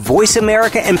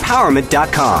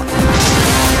 VoiceAmericaEmpowerment.com.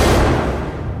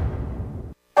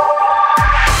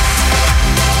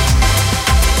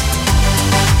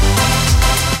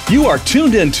 You are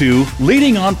tuned into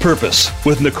Leading on Purpose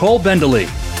with Nicole Bendaly.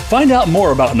 Find out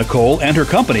more about Nicole and her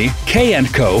company,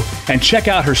 K&Co, and check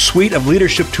out her suite of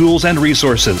leadership tools and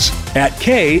resources at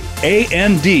kand.co.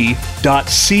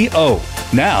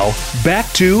 Now, back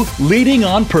to Leading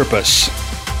on Purpose.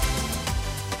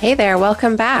 Hey there,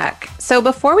 welcome back. So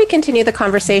before we continue the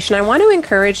conversation, I want to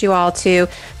encourage you all to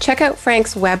check out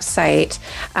Frank's website,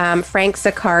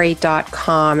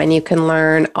 frankzaccari.com, and you can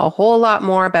learn a whole lot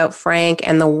more about Frank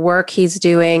and the work he's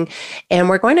doing. And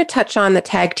we're going to touch on the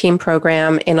tag team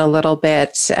program in a little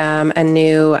bit, a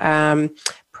new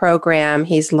program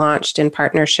he's launched in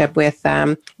partnership with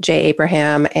Jay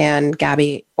Abraham and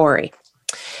Gabby Ori.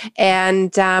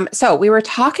 And so we were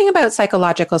talking about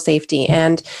psychological safety,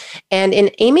 and in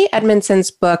Amy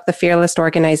Edmondson's book, The Fearless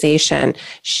Organization,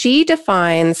 she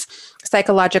defines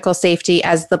psychological safety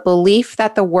as the belief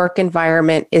that the work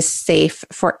environment is safe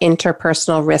for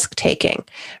interpersonal risk taking,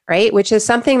 right? Which is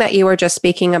something that you were just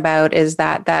speaking about, is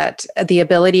that the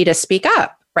ability to speak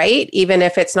up, right? Even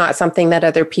if it's not something that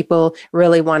other people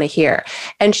really want to hear.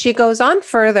 And she goes on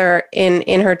further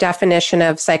in her definition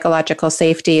of psychological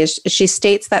safety. She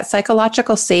states that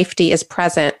psychological safety is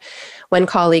present when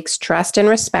colleagues trust and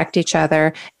respect each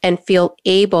other and feel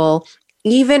able,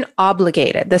 even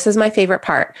obligated. This is my favorite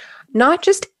part. Not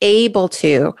just able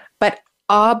to, but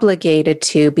obligated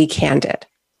to be candid,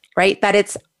 right? That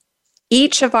it's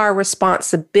each of our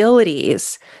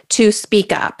responsibilities to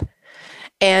speak up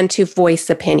and to voice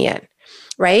opinion,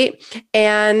 right?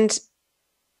 And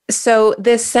so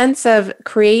this sense of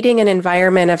creating an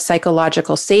environment of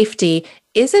psychological safety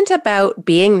isn't about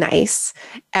being nice,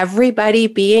 everybody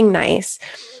being nice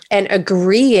and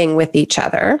agreeing with each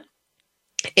other.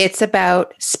 It's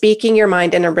about speaking your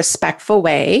mind in a respectful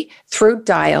way through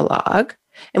dialogue.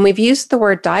 And we've used the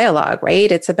word dialogue,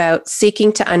 right? It's about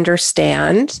seeking to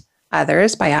understand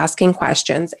others by asking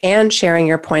questions and sharing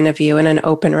your point of view in an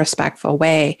open, respectful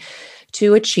way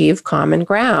to achieve common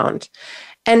ground.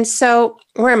 And so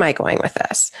where am I going with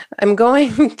this? I'm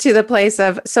going to the place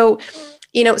of,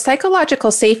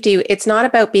 psychological safety, it's not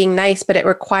about being nice, but it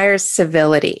requires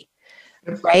civility,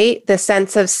 right? The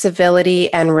sense of civility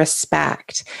and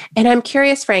respect. And I'm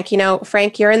curious, Frank,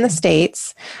 Frank, you're in the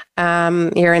States.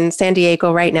 You're in San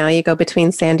Diego right now. You go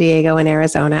between San Diego and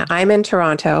Arizona. I'm in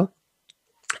Toronto.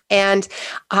 And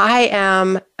I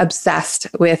am obsessed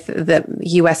with the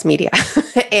US media.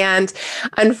 And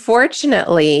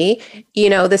unfortunately,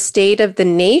 the state of the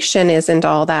nation isn't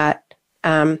all that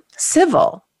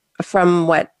civil from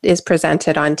what is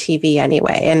presented on TV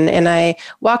anyway. And I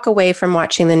walk away from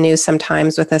watching the news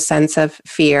sometimes with a sense of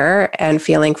fear and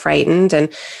feeling frightened, and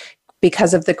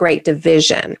because of the great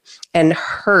division and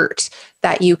hurt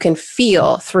that you can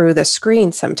feel through the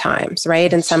screen sometimes,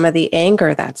 right? And some of the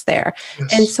anger that's there.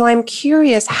 Yes. And so I'm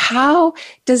curious, how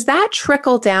does that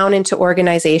trickle down into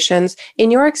organizations? In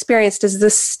your experience, does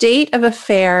the state of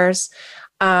affairs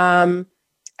outside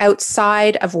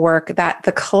of work that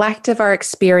the collective are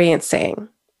experiencing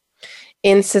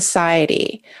in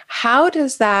society, how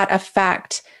does that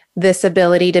affect this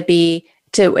ability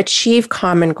to achieve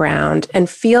common ground and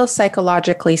feel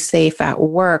psychologically safe at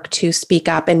work to speak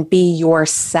up and be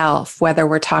yourself, whether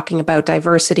we're talking about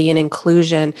diversity and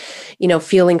inclusion,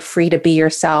 feeling free to be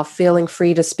yourself, feeling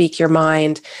free to speak your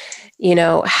mind?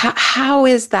 How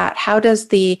is that? How does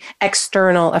the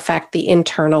external affect the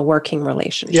internal working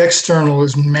relationship? The external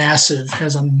is massive,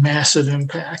 has a massive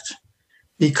impact,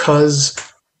 because,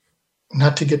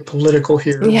 not to get political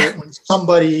here, but when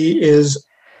somebody is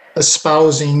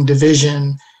espousing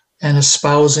division and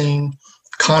espousing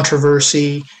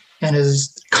controversy and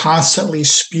is constantly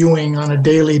spewing on a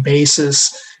daily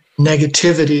basis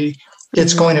negativity,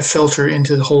 it's going to filter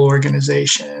into the whole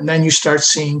organization. And then you start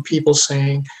seeing people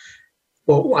saying,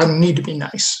 well, I don't need to be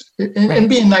nice. And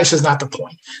being nice is not the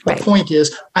point. The point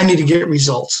is, I need to get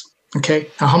results. Okay,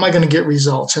 now how am I going to get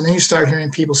results? And then you start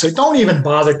hearing people say, don't even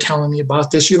bother telling me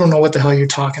about this. You don't know what the hell you're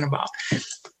talking about.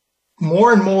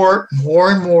 More and more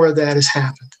of that has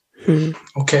happened.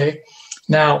 Mm-hmm. Okay.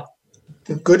 Now,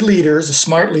 the good leaders, the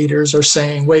smart leaders are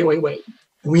saying, wait.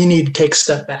 We need to take a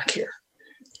step back here.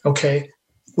 Okay.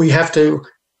 We have to,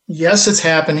 yes, it's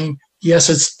happening. Yes,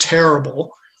 it's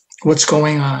terrible what's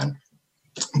going on.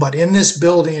 But in this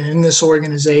building, in this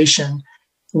organization,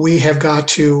 we have got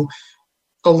to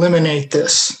eliminate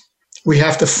this. We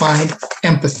have to find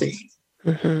empathy.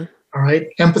 Mm-hmm. All right.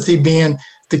 Empathy being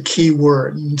the key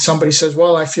word. And somebody says,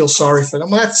 well, I feel sorry for them.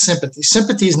 Well, that's sympathy.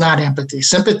 Sympathy is not empathy.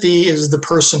 Sympathy is the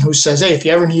person who says, hey, if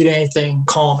you ever need anything,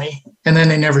 call me. And then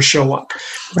they never show up.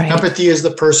 Right. Empathy is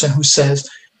the person who says,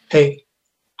 hey,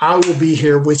 I will be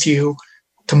here with you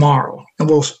tomorrow and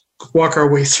we'll walk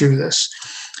our way through this.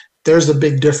 There's the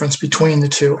big difference between the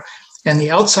two. And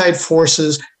the outside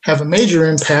forces have a major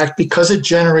impact because it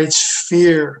generates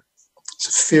fear. It's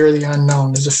a fear of the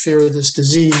unknown. There's a fear of this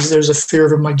disease. There's a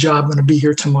fear of my job going to be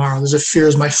here tomorrow. There's a fear,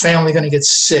 is my family going to get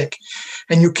sick?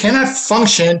 And you cannot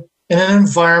function in an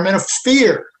environment of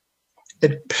fear.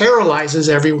 It paralyzes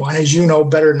everyone, as you know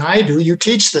better than I do. You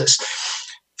teach this.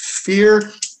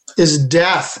 Fear is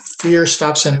death. Fear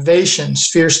stops innovation.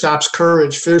 Fear stops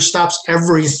courage. Fear stops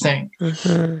everything.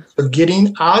 Mm-hmm. So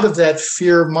getting out of that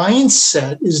fear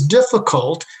mindset is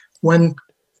difficult when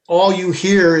all you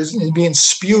hear is being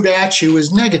spewed at you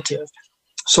is negative.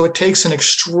 So it takes an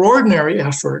extraordinary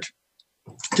effort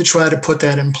to try to put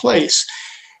that in place.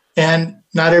 And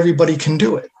not everybody can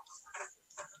do it.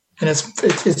 And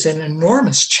it's an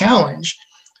enormous challenge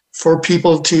for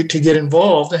people to get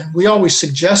involved. And we always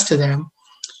suggest to them,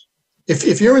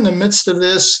 if you're in the midst of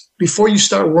this, before you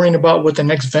start worrying about what the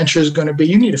next venture is going to be,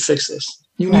 you need to fix this.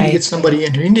 You need to get somebody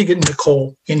in here. You need to get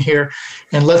Nicole in here,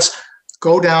 and let's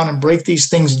go down and break these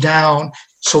things down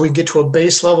so we get to a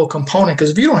base level component. Because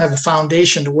if you don't have a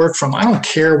foundation to work from, I don't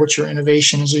care what your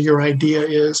innovation is or your idea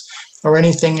is or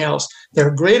anything else. There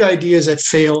are great ideas that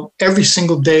fail every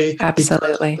single day.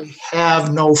 Absolutely. Because they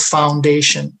have no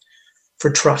foundation for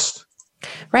trust.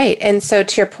 Right. And so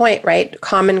to your point, right,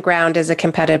 common ground is a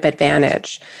competitive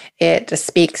advantage. It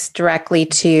speaks directly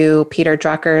to Peter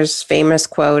Drucker's famous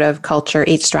quote of culture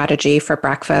eats strategy for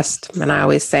breakfast. And I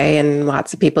always say, and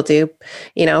lots of people do,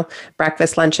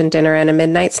 breakfast, lunch, and dinner and a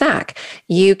midnight snack.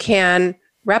 You can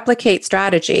replicate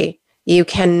strategy. You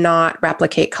cannot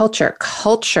replicate culture.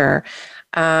 Culture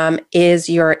is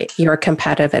your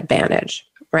competitive advantage,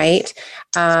 right?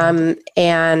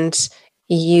 And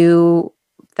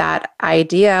that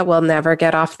idea will never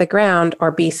get off the ground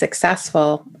or be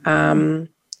successful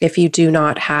if you do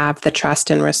not have the trust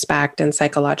and respect and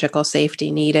psychological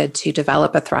safety needed to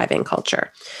develop a thriving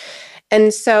culture.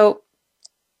 And so,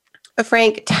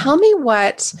 Frank, tell me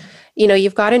what,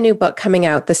 you've got a new book coming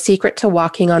out. The secret to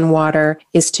walking on water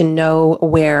is to know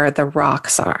where the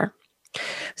rocks are.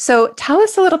 So tell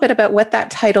us a little bit about what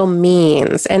that title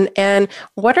means and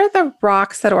what are the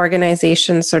rocks that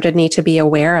organizations sort of need to be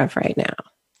aware of right now?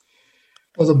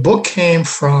 Well, the book came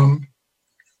from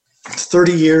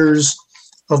 30 years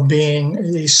of being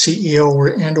a CEO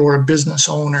or a business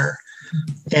owner.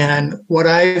 And what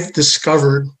I've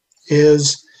discovered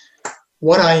is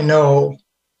what I know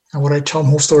and what I tell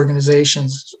most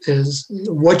organizations is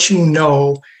what you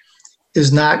know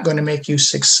is not going to make you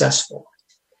successful.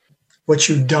 What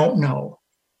you don't know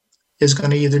is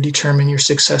going to either determine your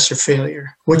success or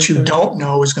failure. What you don't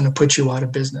know is going to put you out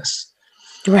of business.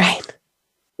 Right.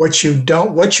 What you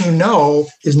know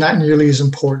is not nearly as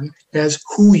important as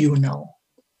who you know.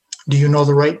 Do you know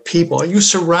the right people? Are you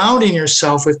surrounding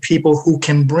yourself with people who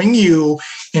can bring you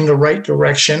in the right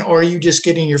direction? Or are you just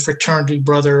getting your fraternity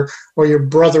brother or your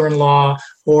brother-in-law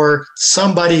or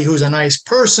somebody who's a nice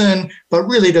person, but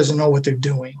really doesn't know what they're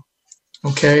doing?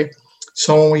 Okay.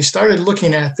 So when we started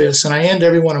looking at this, and I end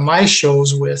every one of my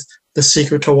shows with the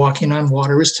secret to walking on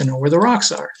water is to know where the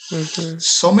rocks are. Mm-hmm.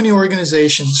 So many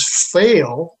organizations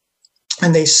fail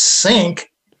and they sink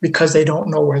because they don't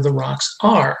know where the rocks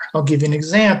are. I'll give you an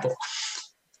example.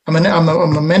 I'm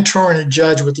a mentor and a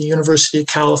judge with the University of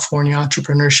California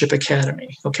Entrepreneurship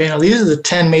Academy. Okay, now these are the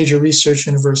 10 major research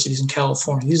universities in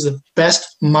California. These are the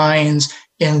best minds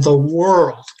in the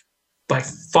world by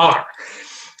far.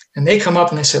 And they come up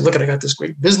and they say, look, I got this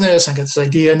great business, I got this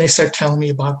idea, and they start telling me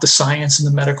about the science and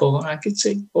the medical. And I could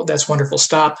say, oh, that's wonderful.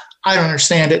 Stop. I don't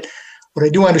understand it. What I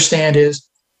do understand is,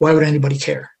 why would anybody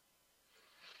care?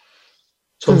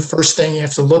 So the first thing you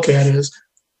have to look at is,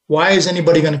 why is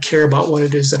anybody going to care about what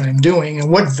it is that I'm doing?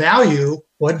 And what value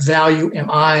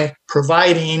am I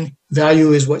providing?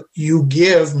 Value is what you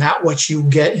give, not what you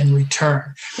get in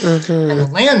return. Mm-hmm. And the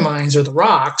landmines or the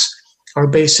rocks are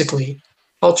basically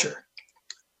culture.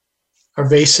 Are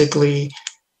basically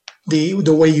the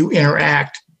way you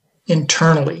interact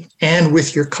internally and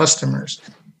with your customers.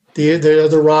 The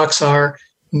other rocks are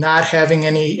not having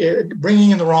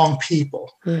bringing in the wrong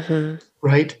people,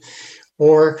 right?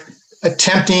 Or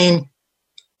attempting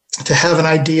to have an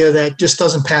idea that just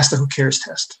doesn't pass the who cares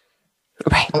test.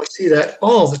 Right. And we see that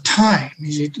all the time.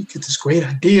 You get this great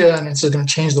idea and it's going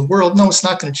to change the world. No, it's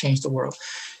not going to change the world.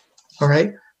 All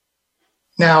right.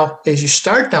 Now, as you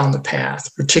start down the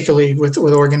path, particularly with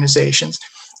organizations,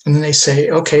 and then they say,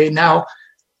 okay, now,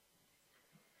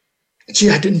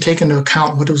 I didn't take into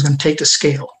account what it was going to take to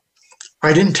scale. Or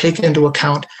I didn't take into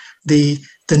account the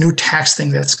new tax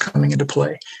thing that's coming into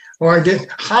play. Or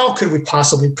how could we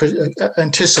possibly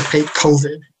anticipate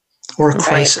COVID or a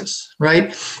crisis,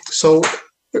 right? So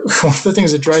one of the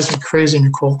things that drives me crazy,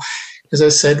 Nicole, is I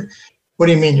said, what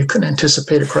do you mean you couldn't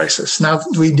anticipate a crisis? Now,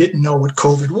 we didn't know what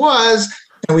COVID was,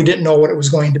 and we didn't know what it was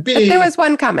going to be. But there was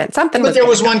one comment. But there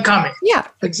was one coming. Yeah.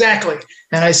 Exactly.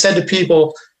 And I said to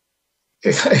people,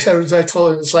 I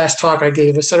told her this last talk I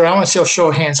gave, I said, I want to see a show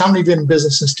of hands. How many have been in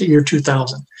business since the year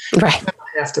 2000? Right.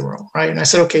 Half the room, right? And I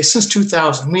said, okay, since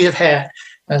 2000, we have had,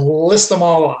 and list them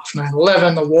all off,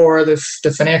 9/11, the war, the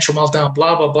financial meltdown,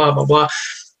 blah, blah, blah, blah, blah.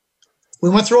 We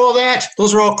went through all that.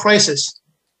 Those are all crises.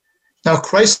 Now,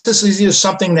 crisis is either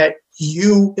something that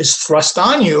is thrust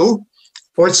on you,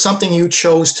 or it's something you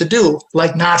chose to do,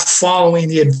 like not following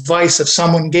the advice that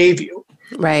someone gave you.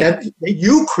 Right. That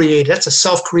you created. That's a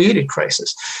self-created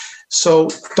crisis. So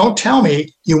don't tell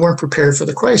me you weren't prepared for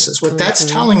the crisis. What that's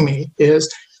telling me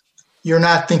is you're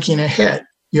not thinking ahead.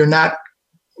 You're not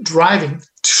driving.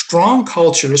 Strong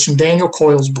cultures, from Daniel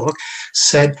Coyle's book,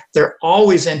 said they're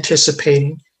always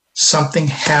anticipating something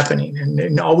happening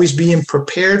and always being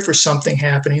prepared for something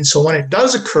happening. So when it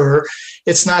does occur,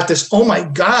 it's not this, oh my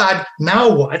God,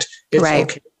 now what? It's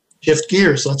okay, shift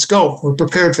gears, let's go. We're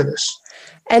prepared for this.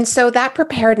 And so that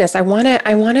preparedness, I want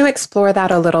to explore that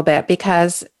a little bit,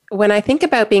 because when I think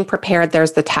about being prepared,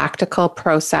 there's the tactical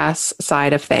process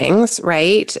side of things,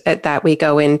 right? That we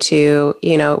go into,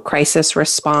 crisis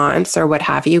response or what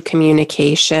have you,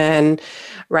 communication,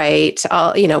 right?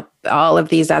 All of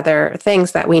these other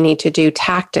things that we need to do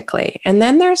tactically. And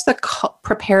then there's the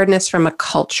preparedness from a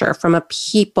culture, from a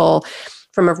people,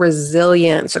 from a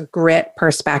resilience, a grit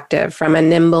perspective, from a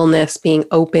nimbleness, being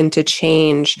open to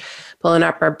change, pulling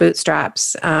up our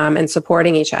bootstraps, and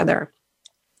supporting each other.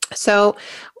 So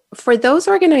for those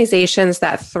organizations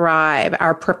that thrive,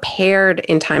 are prepared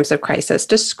in times of crisis,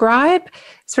 describe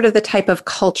sort of the type of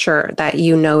culture that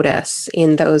you notice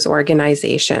in those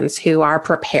organizations who are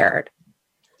prepared.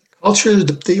 Culture,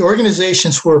 the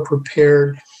organizations who are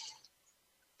prepared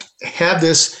have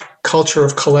this culture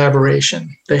of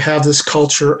collaboration. They have this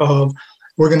culture of,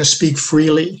 we're going to speak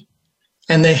freely.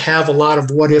 And they have a lot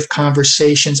of what-if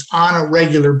conversations on a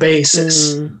regular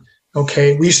basis.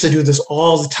 Okay, we used to do this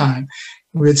all the time.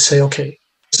 We'd say, okay,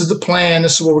 this is the plan.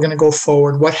 This is what we're going to go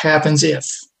forward. What happens if?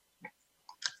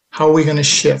 How are we going to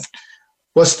shift?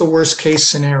 What's the worst case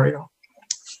scenario?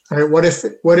 All right,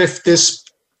 what if this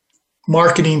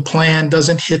marketing plan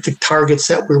doesn't hit the targets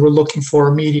that we were looking for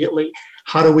immediately?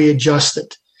 How do we adjust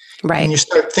it? Right. And you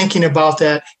start thinking about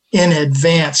that in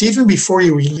advance, even before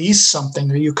you release something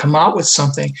or you come out with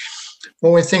something.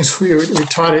 One of the things we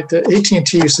taught at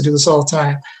AT&T used to do this all the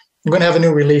time. I'm going to have a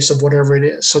new release of whatever it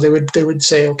is. So they would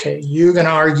say, okay, you're going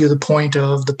to argue the point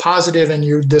of the positive, and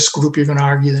this group, you're going to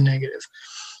argue the negative.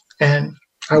 And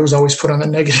I was always put on the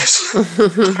negatives. I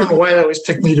don't know why they always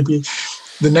picked me to be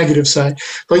the negative side.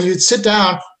 But you'd sit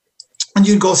down and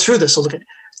you'd go through this. So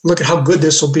look at how good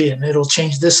this will be, and it'll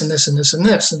change this and this and this and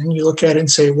this. And then you look at it and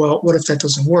say, well, what if that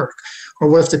doesn't work? Or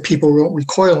what if the people won't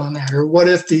recoil on that? Or what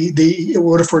if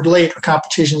what if we're late or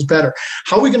competition is better?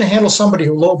 How are we going to handle somebody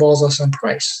who lowballs us on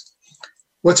price?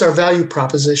 What's our value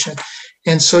proposition?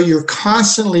 And so you're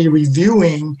constantly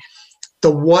reviewing the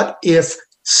what if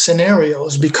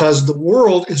scenarios, because the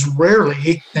world is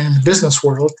rarely, and the business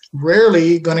world,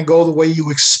 rarely going to go the way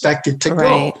you expect it to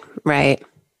go. Right.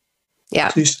 Yeah.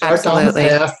 So you start down the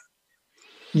path,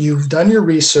 you've done your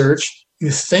research, you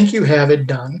think you have it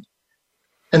done,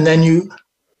 and then you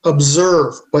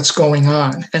observe what's going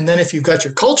on. And then if you've got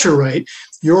your culture right,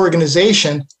 your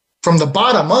organization from the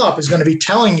bottom up is going to be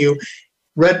telling you,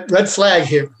 red flag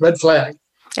here, red flag.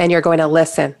 And you're going to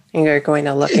listen, and you're going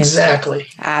to look exactly.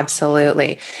 Into it.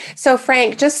 Absolutely. So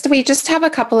Frank, we just have a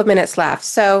couple of minutes left.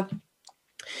 So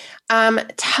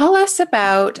tell us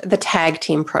about the tag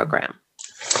team program.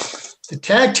 The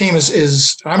tag team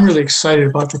is I'm really excited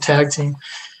about the tag team.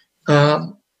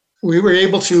 We were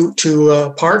able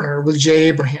to partner with Jay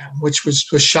Abraham, which was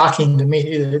shocking to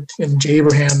me. And Jay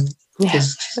Abraham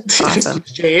is awesome.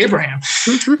 Jay Abraham,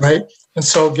 right? And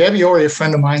so Gabby Ori, a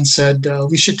friend of mine, said,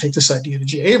 we should take this idea to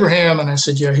Jay Abraham. And I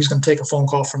said, yeah, he's going to take a phone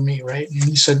call from me, right? And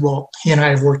he said, well, he and I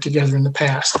have worked together in the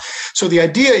past. So the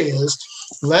idea is,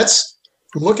 let's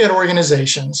look at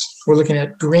organizations. We're looking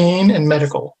at green and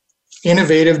medical,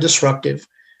 innovative, disruptive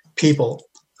people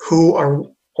who are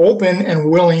open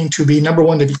and willing to be, number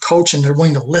one, to be coached, and they're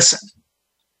willing to listen.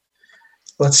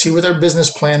 Let's see what their business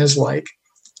plan is like.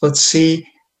 Let's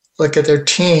look at their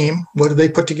team. What have they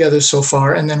put together so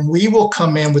far? And then we will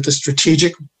come in with the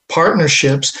strategic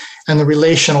partnerships and the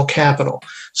relational capital.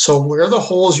 So where are the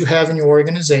holes you have in your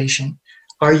organization?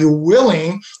 Are you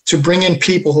willing to bring in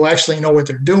people who actually know what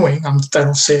they're doing? I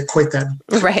don't say it quite that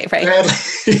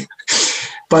badly.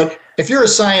 But if you're a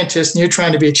scientist and you're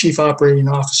trying to be a chief operating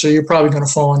officer, you're probably going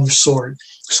to fall on your sword.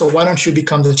 So why don't you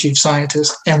become the chief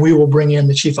scientist, and we will bring in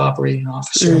the chief operating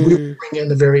officer. We will bring in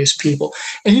the various people.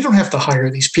 And you don't have to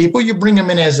hire these people. You bring them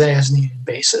in as needed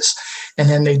basis. And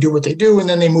then they do what they do, and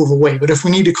then they move away. But if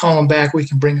we need to call them back, we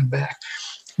can bring them back.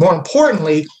 More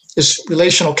importantly is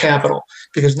relational capital,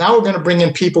 because now we're going to bring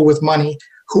in people with money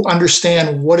who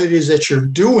understand what it is that you're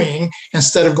doing,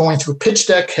 instead of going through pitch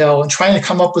deck hell and trying to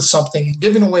come up with something and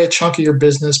giving away a chunk of your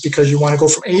business because you want to go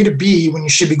from A to B when you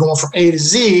should be going from A to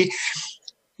Z.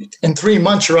 In 3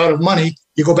 months, you're out of money.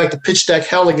 You go back to pitch deck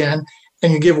hell again,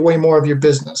 and you give away more of your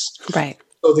business. Right.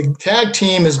 So the tag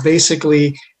team is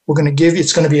basically, we're going to give you,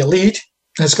 it's going to be elite,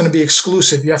 and it's going to be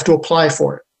exclusive. You have to apply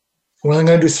for it. We're only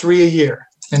going to do 3 a year.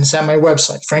 And it's at my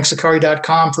website,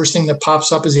 frankzaccari.com. First thing that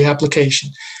pops up is the application.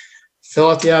 Fill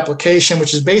out the application,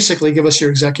 which is basically give us your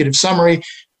executive summary.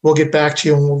 We'll get back to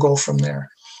you, and we'll go from there.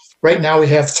 Right now, we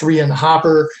have 3 in the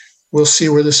hopper. We'll see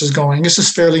where this is going. This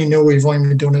is fairly new. We've only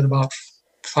been doing it about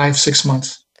 5-6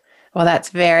 months. Well, that's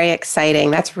very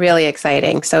exciting. That's really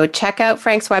exciting. So check out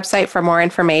Frank's website for more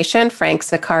information,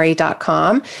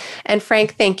 frankzaccari.com. And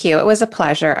Frank, thank you. It was a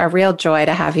pleasure, a real joy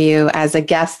to have you as a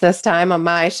guest this time on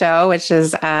my show, which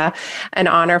is an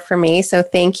honor for me. So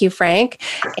thank you, Frank.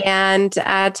 And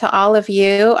to all of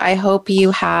you, I hope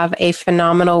you have a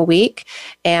phenomenal week.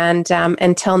 And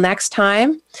until next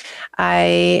time,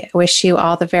 I wish you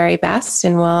all the very best,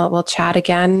 and we'll chat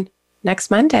again next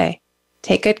Monday.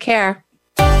 Take good care.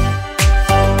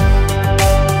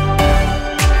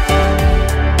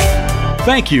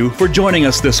 Thank you for joining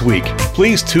us this week.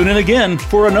 Please tune in again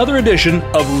for another edition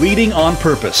of Leading on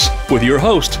Purpose with your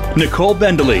host, Nicole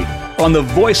Bendaly, on the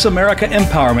Voice America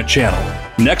Empowerment Channel,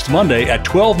 next Monday at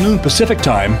 12 noon Pacific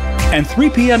Time and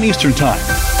 3 p.m. Eastern Time.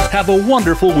 Have a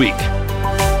wonderful week.